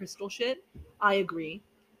Dark Crystal shit. I agree.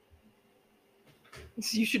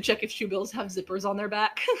 So you should check if shoebills have zippers on their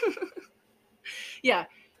back. Yeah,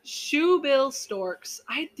 shoebill storks.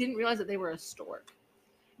 I didn't realize that they were a stork.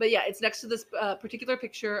 But yeah, it's next to this particular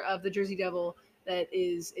picture of the Jersey Devil that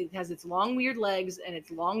is, it has its long weird legs and its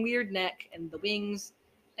long weird neck and the wings.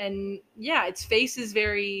 And yeah, its face is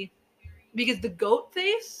very, because the goat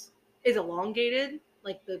face is elongated,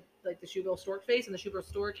 like the shoebill stork face, and the shoebill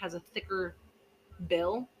stork has a thicker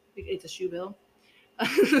bill. It's a shoebill.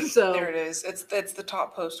 So there it is. It's the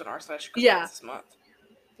top post on r/cryptids this month.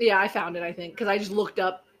 Yeah, I found it, I think, because I just looked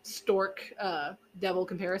up stork devil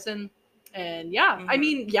comparison. And yeah,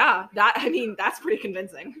 mm-hmm. That's pretty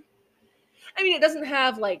convincing. I mean, it doesn't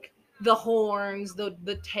have like the horns,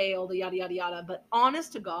 the tail, the yada yada yada, but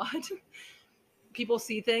honest to God, people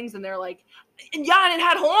see things and they're like, yeah, and it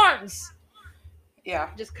had horns. Yeah.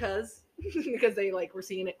 Just because they like were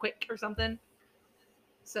seeing it quick or something.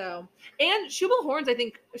 So, and shoebill horns, I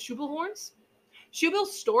think shoebill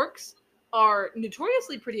storks are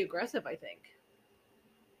notoriously pretty aggressive, I think.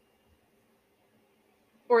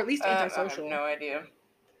 Or at least I have antisocial. no idea.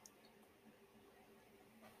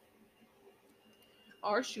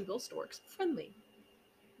 Are shoebill storks friendly?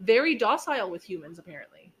 Very docile with humans,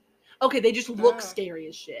 apparently. Okay, they just look Oh. scary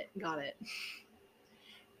as shit. Got it.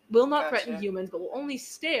 Will not threaten Gotcha. humans, but will only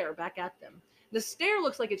stare back at them. The stare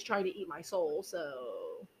looks like it's trying to eat my soul,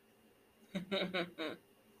 so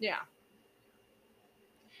yeah.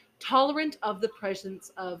 Tolerant of the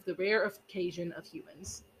presence of the rare occasion of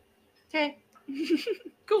humans. Okay.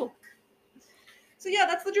 Cool. So yeah,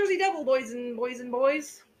 that's the Jersey Devil, boys and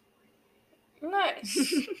boys.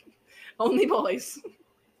 Nice. Only boys.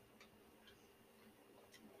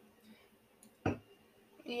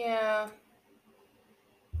 Yeah.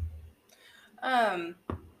 I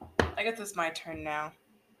guess it's my turn now.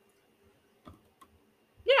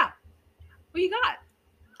 Yeah. What you got?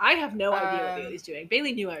 I have no idea what Um, Bailey's doing.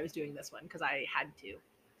 Bailey knew I was doing this one because I had to.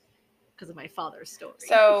 Because of my father's story.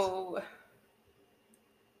 so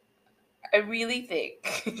I really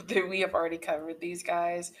think that we have already covered these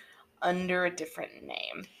guys under a different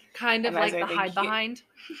name. Kind of And as like I the think hide behind.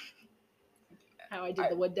 How I did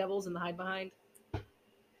the wood devils and the hide behind.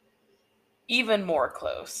 even more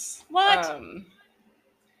close. What?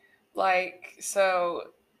 So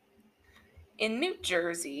in New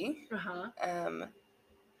Jersey, Uh-huh.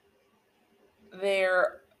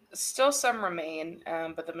 there still some remain,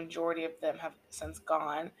 but the majority of them have since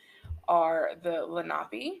gone, are the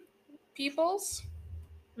Lenape peoples.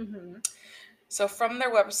 Mm-hmm. So from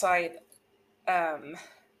their website,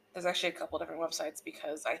 there's actually a couple different websites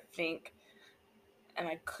because I think, and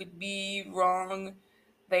I could be wrong,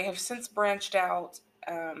 they have since branched out,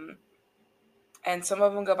 and some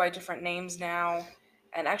of them go by different names now.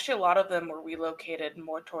 And actually, a lot of them were relocated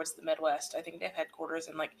more towards the Midwest. I think they have headquarters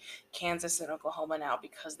in like Kansas and Oklahoma now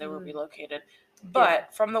because they were relocated. Yeah.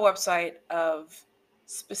 But from the website of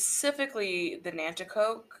specifically the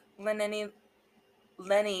Nanticoke Lenni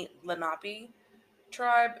Lenape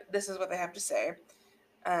tribe, this is what they have to say.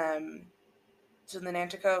 So the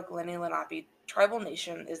Nanticoke Lenni Lenape tribal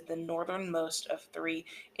nation is the northernmost of three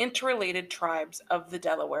interrelated tribes of the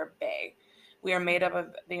Delaware Bay. We are made up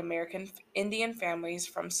of the American Indian families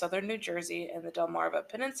from southern New Jersey and the Delmarva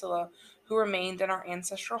Peninsula who remained in our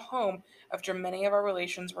ancestral home after many of our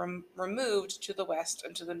relations were removed to the west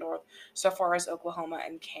and to the north, so far as Oklahoma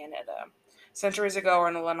and Canada. Centuries ago,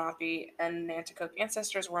 our Lenape and Nanticoke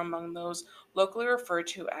ancestors were among those locally referred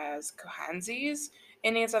to as Cohanzes,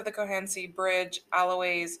 Indians of the Cohansey Bridge,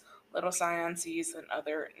 Alloways, Little Scionsees, and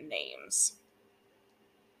other names.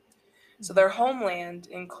 So their homeland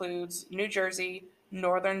includes New Jersey,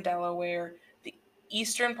 northern Delaware, the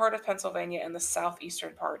eastern part of Pennsylvania, and the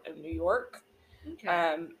southeastern part of New York. Okay.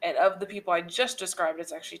 And of the people I just described,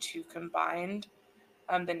 it's actually two combined,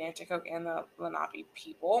 the Nanticoke and the Lenape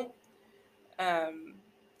people. And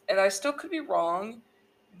I still could be wrong,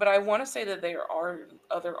 but I want to say that there are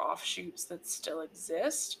other offshoots that still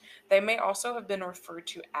exist. They may also have been referred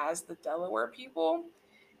to as the Delaware people.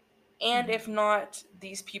 And if not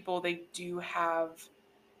these people, they do have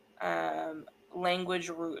language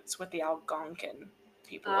roots with the Algonquin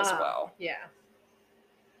people as well. Yeah.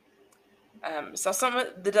 So some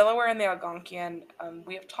of the Delaware and the Algonquian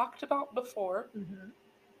we have talked about before. Mm-hmm.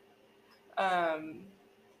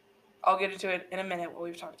 I'll get into it in a minute, what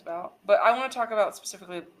we've talked about. But I want to talk about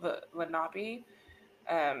specifically the Lenape.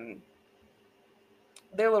 Their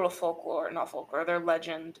little folklore, not folklore, their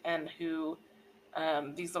legend, and who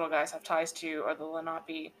these little guys have ties to are the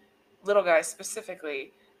Lenape little guys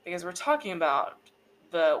specifically, because we're talking about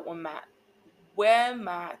the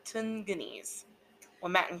Wematanganese.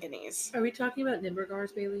 Wematanganese. Are we talking about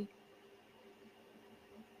Nimbergars, Bailey?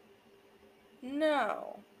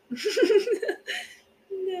 No.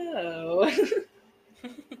 No.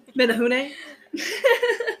 Menahune?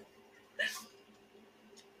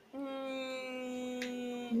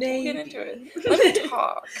 We'll get into it. Let me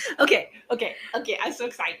talk. Okay. I'm so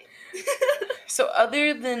excited. So,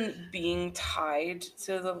 other than being tied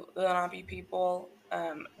to the Lenape people,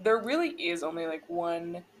 there really is only like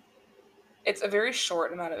one. It's a very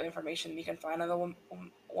short amount of information you can find on the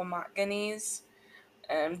Wematanganese.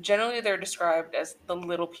 Generally, they're described as the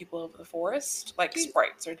little people of the forest, like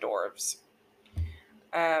sprites or dwarves.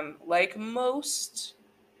 Like most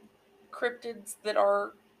cryptids that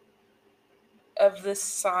are of this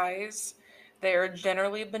size, they are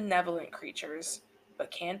generally benevolent creatures, but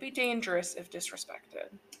can be dangerous if disrespected.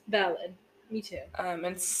 Valid. Me too.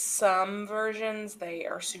 In some versions, they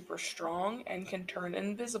are super strong and can turn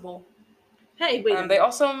invisible. Hey, wait a They minute.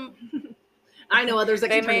 also I know others that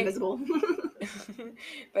they can turn may invisible.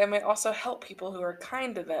 They may also help people who are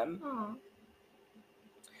kind to them. Aw.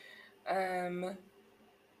 Um,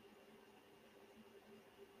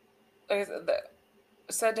 like I said,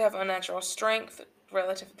 said to have unnatural strength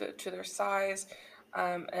relative to their size,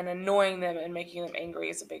 and annoying them and making them angry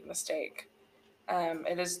is a big mistake.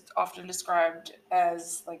 It is often described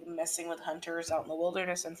as like messing with hunters out in the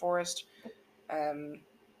wilderness and forest. Um,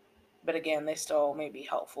 but again, they still may be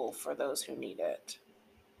helpful for those who need it.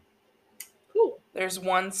 Cool. There's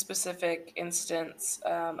one specific instance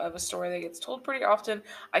of a story that gets told pretty often.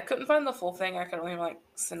 I couldn't find the full thing. I could only like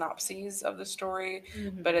synopses of the story,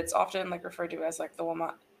 Mm-hmm. but it's often like referred to as like the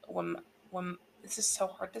Wam. This is so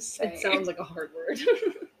hard to It say. sounds like a hard word.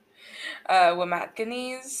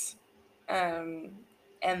 Wamatganese, and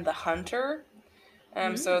the hunter.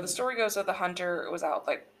 So the Mm. story goes that the hunter was out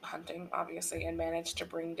like hunting, obviously, and managed to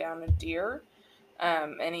bring down a deer.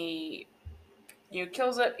 And he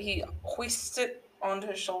kills it. He hoists it onto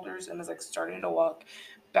his shoulders and is like starting to walk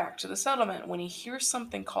back to the settlement when he hears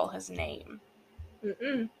something call his name.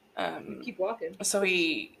 Mm-mm. Keep walking. So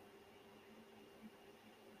he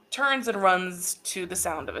turns and runs to the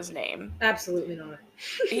sound of his name. Absolutely not.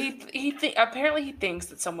 Apparently he thinks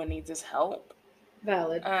that someone needs his help.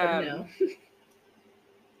 Valid, but no.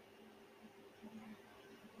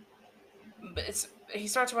 But he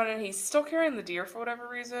starts running. He's still carrying the deer for whatever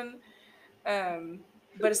reason.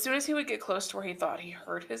 But as soon as he would get close to where he thought he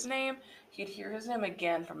heard his name, he'd hear his name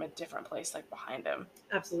again from a different place, like behind him.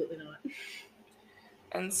 Absolutely not.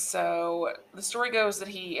 And so the story goes that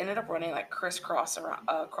he ended up running like crisscross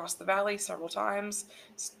across the valley several times,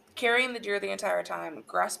 carrying the deer the entire time,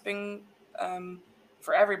 grasping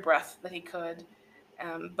for every breath that he could,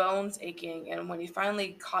 bones aching. And when he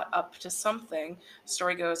finally caught up to something,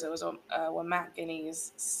 story goes it was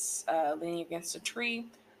Wamatganese leaning against a tree,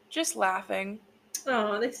 just laughing.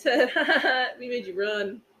 Oh, they said, we made you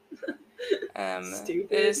run.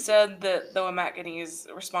 Stupid. It is said that the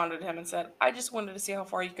Wamatganese responded to him and said, I just wanted to see how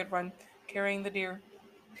far you could run carrying the deer.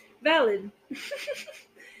 Valid.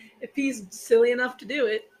 If he's silly enough to do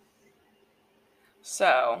it.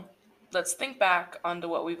 So, let's think back onto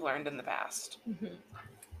what we've learned in the past. Mm-hmm.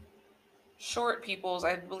 Short peoples,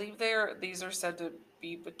 I believe these are said to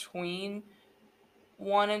be between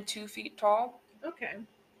 1 and 2 feet tall. Okay.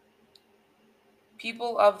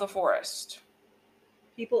 People of the forest.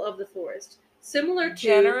 People of the forest. Similar to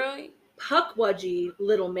Generally, Pukwudgie,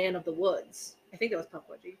 Little Man of the Woods. I think it was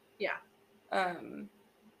Pukwudgie. Yeah.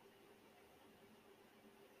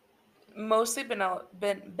 Mostly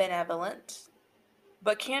benevolent,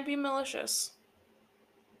 but can be malicious.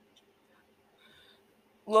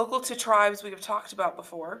 Local to tribes we have talked about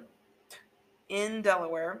before in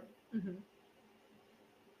Delaware, Mm-hmm.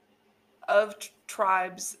 of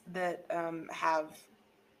tribes that have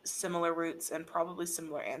similar roots and probably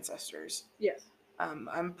similar ancestors. Yes.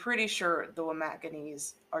 I'm pretty sure the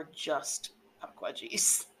Wamatganese are just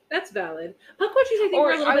Pukwudgies. That's valid. Pukwudgies, I think,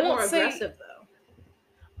 are a little bit more aggressive, though.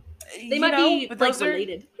 They might be like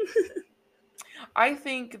related. I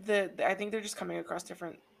think they're just coming across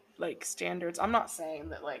different like standards. I'm not saying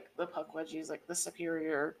that like the Pukwudgie is like the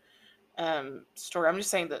superior story. I'm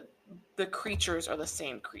just saying that the creatures are the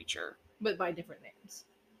same creature, but by different names.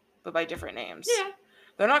 Yeah.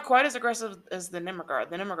 They're not quite as aggressive as the Nimmergar.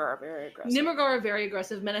 The Nimmergar are very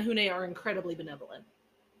aggressive. Menehune are incredibly benevolent.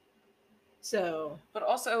 So, but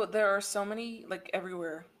also there are so many like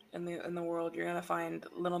everywhere in the world you're gonna find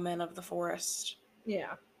little men of the forest.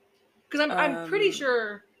 Yeah, because I'm pretty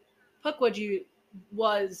sure Pukwudgie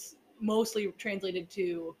was mostly translated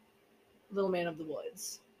to Little Man of the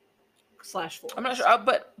Woods / forest. I'm not sure,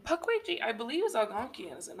 but Pukwudgie I believe is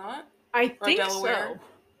Algonquian, is it not? I think Delaware?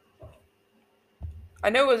 So. I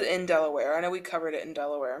know it was in Delaware. I know we covered it in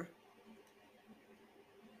Delaware.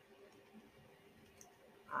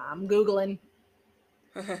 I'm Googling.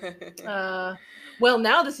 Well,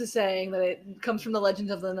 now this is saying that it comes from the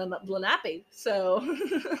Legends of the Lenape, so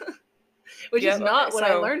which is not what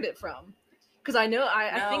I learned it from. Because I know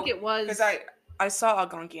I think it was because I saw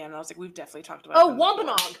Algonquian and I was like, we've definitely talked about. Oh,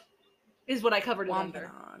 Wampanoag is what I covered it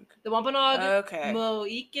under. The Wampanoag, okay,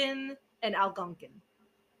 Mohican, and Algonquin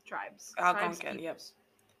tribes. Algonquin, yep.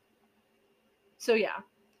 So yeah,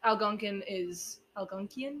 Algonquin is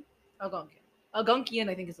Algonquian. Algonquian,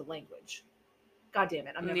 I think, is the language. God damn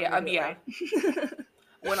it! I'm never gonna do it right.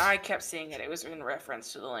 When I kept seeing it, it was in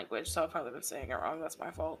reference to the language, so I've probably been saying it wrong. That's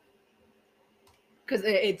my fault. Because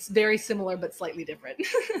it's very similar but slightly different.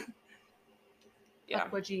 Yeah.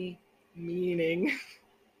 Pukwudgie meaning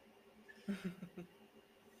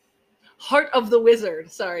Heart of the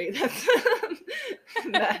Wizard. Sorry, that's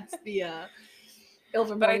the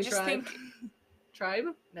Ilvermorny tribe. tribe?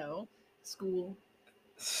 No. School.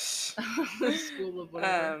 School of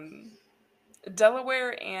whatever.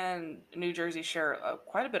 Delaware and New Jersey share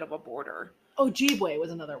quite a bit of a border. Ojibwe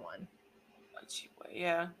was another one. Ojibwe,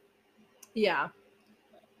 yeah. Yeah.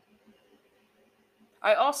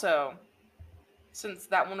 I also, since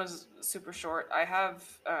that one was super short, I have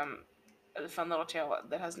a fun little tale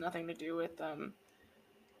that has nothing to do with the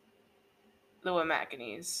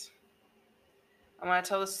Wimakanis. I'm gonna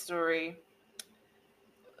tell the story.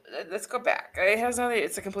 Let's go back. It has nothing.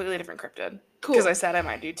 It's a completely different cryptid. Cool. Because I said I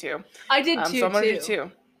might do two. I did two. So I'm gonna do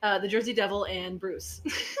two. The Jersey Devil and Bruce.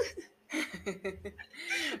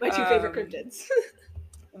 My two favorite cryptids.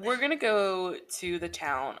 We're gonna go to the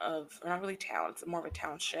town of, or not really town. It's more of a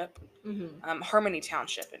township. Mm-hmm. Harmony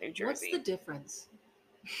Township in New Jersey. What's the difference?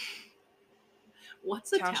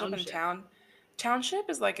 What's a township? And town? Township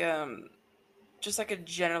is like just like a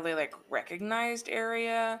generally like recognized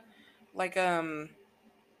area. Like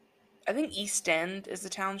I think East End is the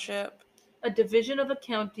township. A division of a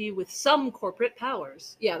county with some corporate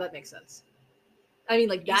powers. Yeah, that makes sense. I mean,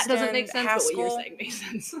 like, that East doesn't End, make sense, Haskell, but what you're saying makes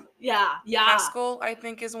sense. Yeah. Haskell, I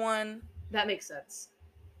think, is one. That makes sense.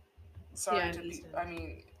 Sorry to be, I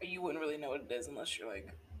mean, you wouldn't really know what it is unless you're, like,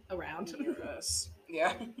 around. near us.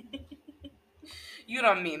 Yeah. You know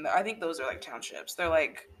what I mean? I think those are, like, townships. They're,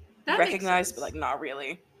 like, that recognized, but, like, not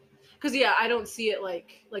really. Because, yeah, I don't see it,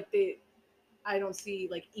 I don't see,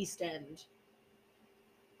 like, East End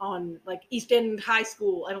on, like, East End High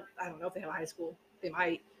School. I don't know if they have a high school. They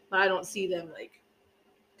might, but I don't see them, like,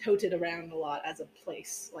 toted around a lot as a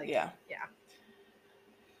place. Like, yeah.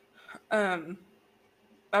 I'm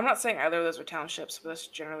not saying either of those are townships, but that's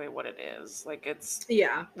generally what it is. Like, it's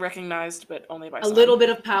recognized, but only by a little bit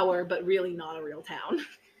of power, but really not a real town.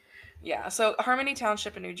 Yeah. So Harmony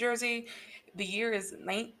Township in New Jersey. The year is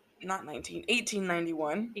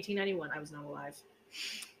 1891. 1891. I was not alive.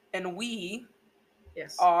 And we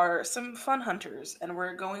are some fun hunters, and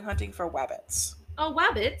we're going hunting for wabbits. Oh,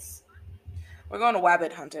 wabbits! We're going to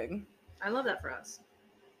wabbit hunting. I love that for us.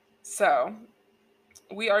 So,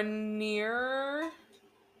 we are near...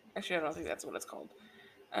 Actually, I don't think that's what it's called.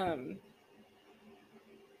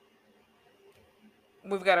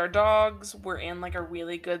 We've got our dogs. We're in, like, a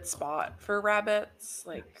really good spot for rabbits.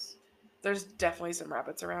 Like, there's definitely some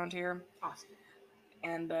rabbits around here. Awesome.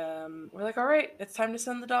 And we're like, all right, it's time to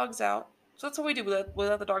send the dogs out. So that's what we do. We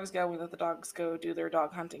let the dogs go. We let the dogs go do their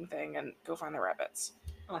dog hunting thing and go find the rabbits.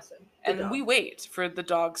 Awesome. And then we wait for the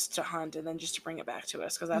dogs to hunt and then just to bring it back to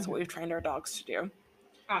us, because that's what we've trained our dogs to do.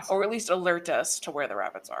 Awesome. Or at least alert us to where the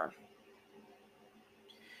rabbits are.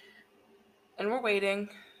 And we're waiting.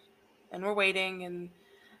 And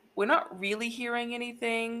we're not really hearing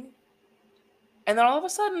anything. And then all of a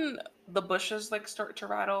sudden, the bushes, like, start to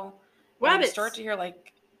rattle. Rabbits! And we start to hear,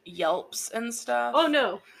 like, yelps and stuff. Oh,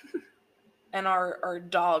 no. And our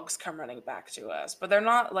dogs come running back to us. But they're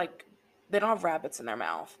not, like... They don't have rabbits in their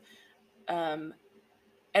mouth. And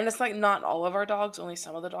it's, like, not all of our dogs. Only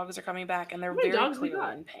some of the dogs are coming back. And they're very clearly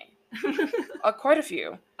in pain. Quite a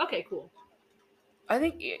few. Okay, cool. I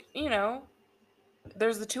think, you know...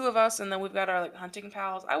 There's the two of us, and then we've got our, like, hunting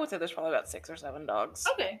pals. I would say there's probably about 6 or 7 dogs.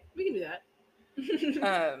 Okay, we can do that.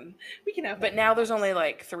 We can have. But now there's only,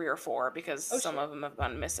 like, 3 or 4 because some of them have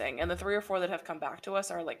gone missing, and the 3 or 4 that have come back to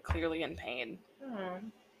us are, like, clearly in pain,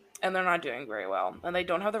 and they're not doing very well, and they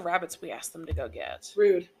don't have the rabbits we asked them to go get.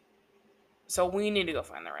 Rude. So we need to go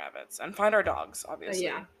find the rabbits and find our dogs, obviously.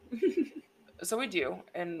 Yeah. So we do,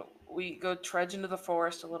 and we go trudge into the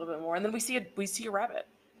forest a little bit more, and then we see a rabbit.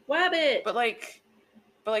 Wabbit. But like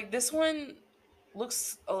this one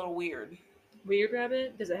looks a little weird. Weird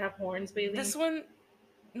rabbit? Does it have horns, Bailey? This one,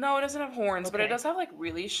 no, it doesn't have horns, but it does have, like,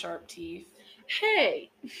 really sharp teeth.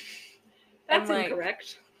 Hey! That's and, like,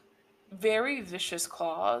 incorrect. Very vicious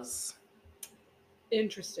claws.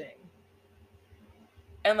 Interesting.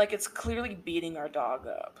 And, like, it's clearly beating our dog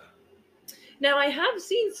up. Now, I have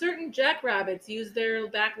seen certain jackrabbits use their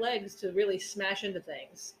back legs to really smash into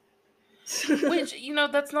things. Which, you know,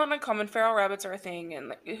 that's not uncommon. Feral rabbits are a thing, and,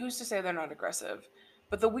 like, who's to say they're not aggressive?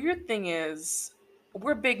 But the weird thing is,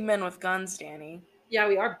 we're big men with guns, Danny. Yeah,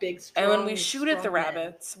 we are big, strong, and when we shoot at the men.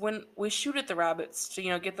 rabbits, to, you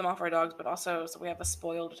know, get them off our dogs, but also so we have a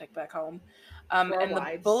spoil to take back home. And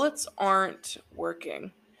the bullets aren't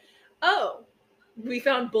working. Oh, we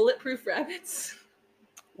found bulletproof rabbits?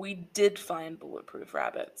 We did find bulletproof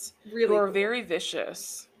rabbits. Really? Who are very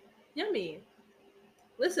vicious. Yummy.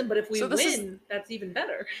 Listen, but if we win, that's even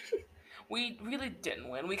better. We really didn't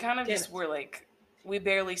win. We kind of just were like, we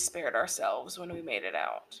barely spared ourselves when we made it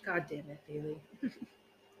out. God damn it, Bailey.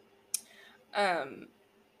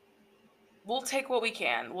 We'll take what we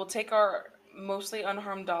can. We'll take our mostly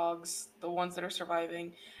unharmed dogs, the ones that are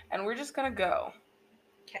surviving, and we're just gonna go.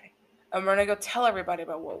 Okay. And we're gonna go tell everybody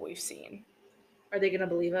about what we've seen. Are they gonna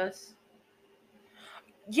believe us?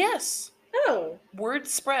 Yes, Oh. word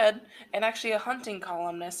spread, and actually a hunting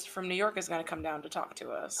columnist from New York is gonna come down to talk to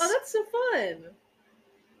Oh, us. that's so fun.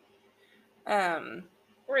 Um,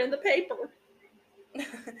 We're in the paper.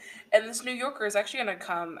 and this New Yorker is actually gonna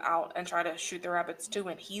come out and try to shoot the rabbits too,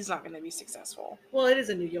 and he's not gonna be successful. Well, it is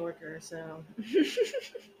a New Yorker, so.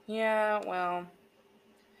 Yeah, well,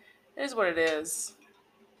 it is what it is.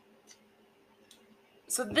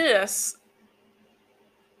 So this,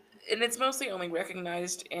 and it's mostly only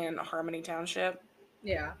recognized in Harmony Township,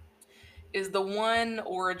 Yeah. is the one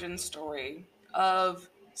origin story of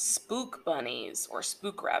spook bunnies or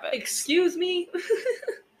spook rabbits. Excuse me?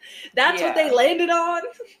 That's what they Yeah. landed on?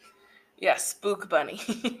 Yeah, spook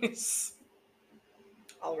bunnies.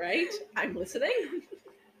 All right, I'm listening.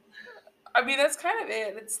 I mean, that's kind of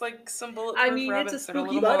it. It's like some I bulletproof mean, it's a rabbits that are a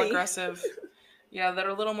spooky little more bunny. aggressive. Yeah, that are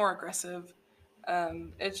a little more aggressive.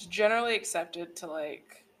 It's generally accepted to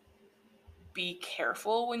like be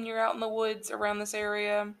careful when you're out in the woods around this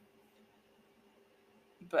area.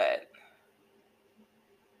 But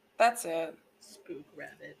that's it. Spook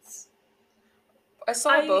rabbits. I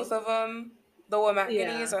saw I, both of them. The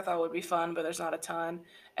Wamakinis yeah. I thought would be fun, but there's not a ton.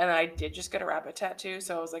 And then I did just get a rabbit tattoo,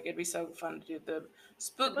 so I was like, it'd be so fun to do the The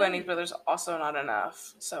spook bunnies, bunny. but there's also not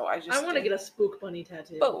enough. So I I just want to get did a spook bunny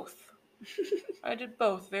tattoo. both. I did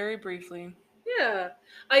both very briefly. Yeah,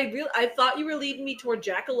 I thought you were leading me toward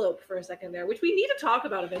jackalope for a second there, which we need to talk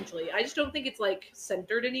about eventually. I just don't think it's like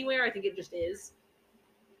centered anywhere. I think it just is.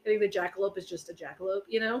 I think the jackalope is just a jackalope,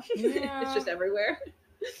 you know? It's Yeah, just everywhere.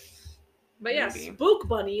 But yeah, maybe. spook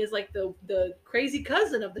bunny is like the crazy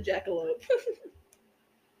cousin of the jackalope.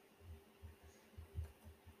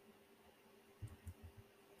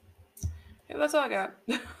 Yeah, that's all I got.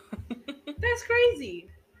 That's crazy.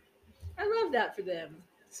 I love that for them.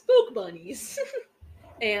 Spook bunnies.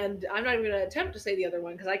 And I'm not even going to attempt to say the other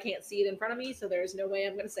one because I can't see it in front of me, so there's no way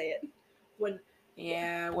I'm going to say it. When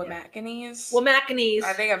Yeah, yeah. Wamakinis. Wamakinis.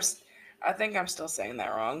 I think I'm still saying that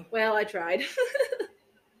wrong. Well, I tried.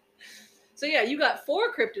 So yeah, you got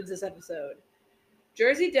 4 cryptids this episode.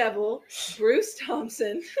 Jersey Devil, Bruce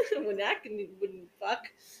Thompson, Wanakin wouldn't fuck,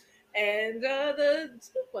 and the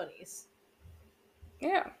Spook Bunnies.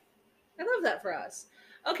 Yeah. I love that for us.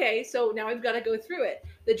 Okay, so now I've got to go through it.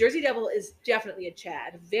 The Jersey Devil is definitely a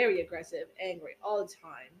Chad, very aggressive, angry all the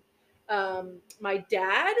time. My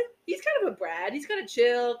dad, he's kind of a Brad. He's kind of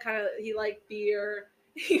chill, he liked beer.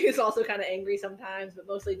 He is also kind of angry sometimes, but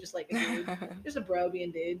mostly just like a dude, just a bro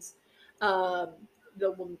being dudes. The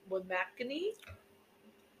Wamakani,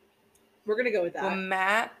 we're gonna go with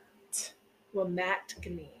that.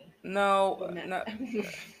 Wamatkani. No, Wamat- no.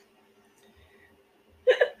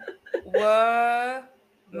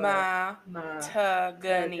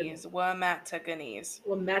 Wamataganese.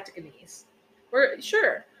 Wamatkanis. We're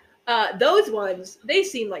sure. Those ones, they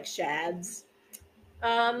seem like shads.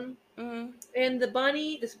 Mm, And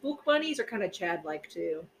the spook bunnies are kind of Chad-like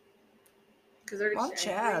too, because they're a lot just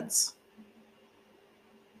of angry. Chads.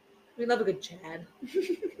 We love a good Chad.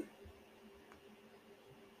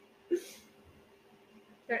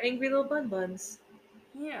 They're angry little buns.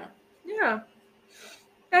 Yeah. Yeah,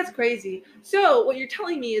 that's crazy. So what you're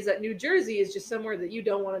telling me is that New Jersey is just somewhere that you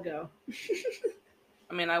don't want to go.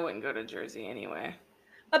 I mean, I wouldn't go to Jersey anyway.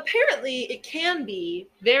 Apparently, it can be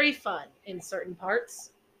very fun in certain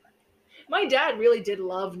parts. My dad really did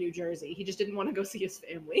love New Jersey. He just didn't want to go see his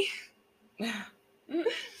family.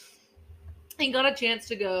 He got a chance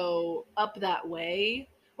to go up that way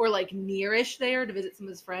or like nearish there to visit some of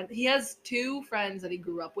his friends. He has 2 friends that he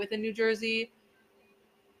grew up with in New Jersey.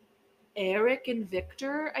 Eric and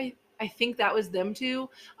Victor. I think that was them 2.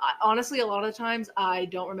 Honestly, a lot of the times I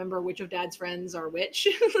don't remember which of Dad's friends are which.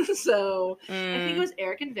 So I think it was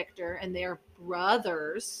Eric and Victor, and they are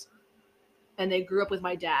brothers. And they grew up with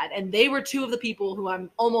my dad, and they were 2 of the people who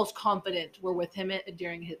I'm almost confident were with him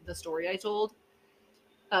during the story I told,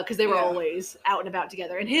 because they were always out and about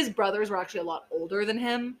together. And his brothers were actually a lot older than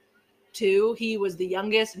him, too. He was the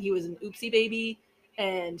youngest, and he was an oopsie baby.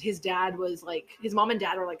 And his dad was like, his mom and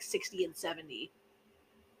dad were like 60 and 70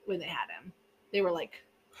 when they had him. They were like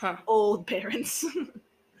old parents.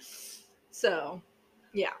 So,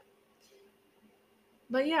 yeah.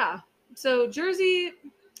 But yeah, so Jersey.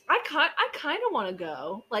 I kind of want to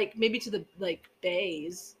go, like maybe to the like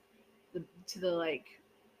bays, to the like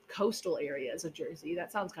coastal areas of Jersey.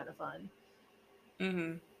 That sounds kind of fun.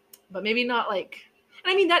 Mm-hmm. But maybe not like.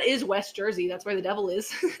 And I mean that is West Jersey. That's where the devil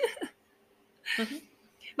is. Mm-hmm.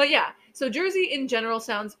 But yeah, So Jersey in general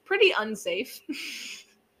sounds pretty unsafe.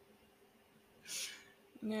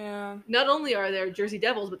 Yeah. Not only are there Jersey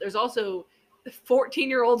Devils, but there's also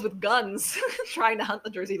 14-year-olds with guns trying to hunt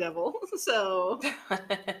the Jersey Devil. So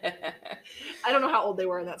I don't know how old they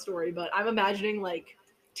were in that story, but I'm imagining like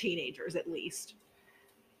teenagers at least.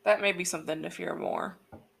 That may be something to fear more.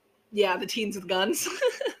 Yeah, the teens with guns.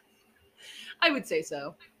 I would say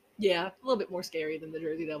so. Yeah, a little bit more scary than the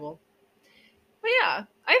Jersey Devil. But yeah,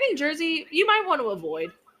 I think Jersey you might want to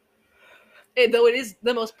avoid. Though it is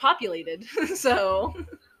the most populated, so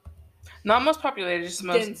Not most populated, just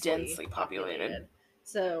most densely populated.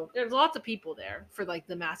 So there's lots of people there for like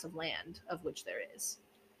the mass of land of which there is.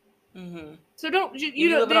 Mm-hmm. So don't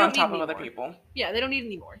You live they on don't top need of any other more. people. Yeah, they don't need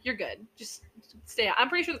any more. You're good. Just stay out. I'm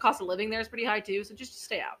pretty sure the cost of living there is pretty high too, so just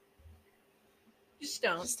stay out. Just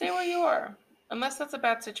don't. Just stay where you are. Unless that's a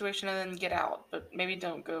bad situation and then get out. But maybe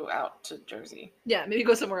don't go out to Jersey. Yeah, maybe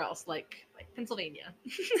go somewhere else, like Pennsylvania.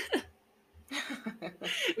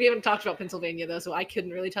 We haven't talked about Pennsylvania though, so I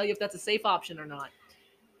couldn't really tell you if that's a safe option or not.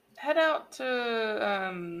 Head out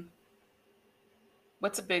to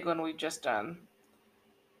what's a big one we've just done?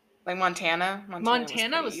 Like Montana.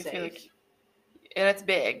 Montana was pretty. safe. Feel like, and it's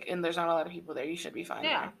big, and there's not a lot of people there. You should be fine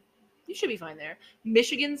Yeah, there. you should be fine there.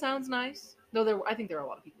 Michigan sounds nice, though. I think there are a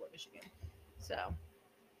lot of people in Michigan. So,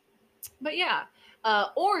 but yeah,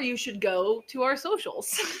 or you should go to our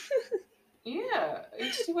socials. Yeah,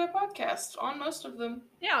 HTY podcast on most of them.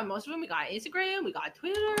 Yeah, on most of them we got Instagram, we got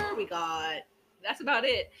Twitter, we got. That's about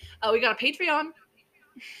it. We got a Patreon.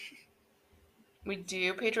 We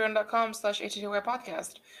do patreon.com/HTY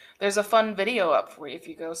podcast. There's a fun video up for you if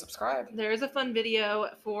you go subscribe. There's a fun video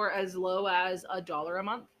for as low as $1 a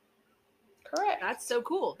month. Correct. That's so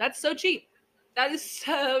cool. That's so cheap. That is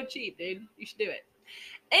so cheap, dude. You should do it.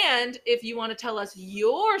 And if you want to tell us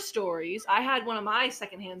your stories, I had one of my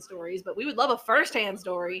secondhand stories, but we would love a firsthand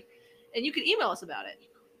story, and you can email us about it.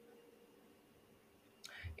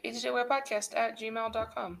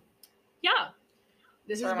 HTYpodcast@gmail.com. Yeah.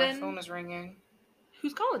 This Sorry, has been. my phone is ringing.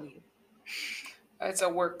 Who's calling you? It's a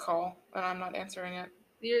work call, and I'm not answering it.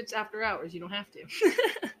 It's after hours. You don't have to.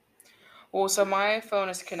 Well, so my phone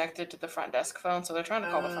is connected to the front desk phone, so they're trying to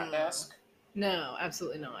call the front desk. No,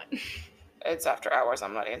 absolutely not. It's after hours.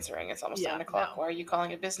 I'm not answering. It's almost 9 o'clock. No. Why are you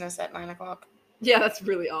calling it business at 9 o'clock? Yeah, that's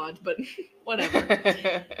really odd, but whatever.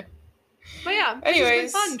 But yeah, anyways,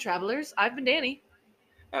 it's been fun, travelers. I've been Danny.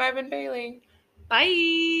 And I've been Bailey.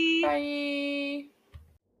 Bye. Bye.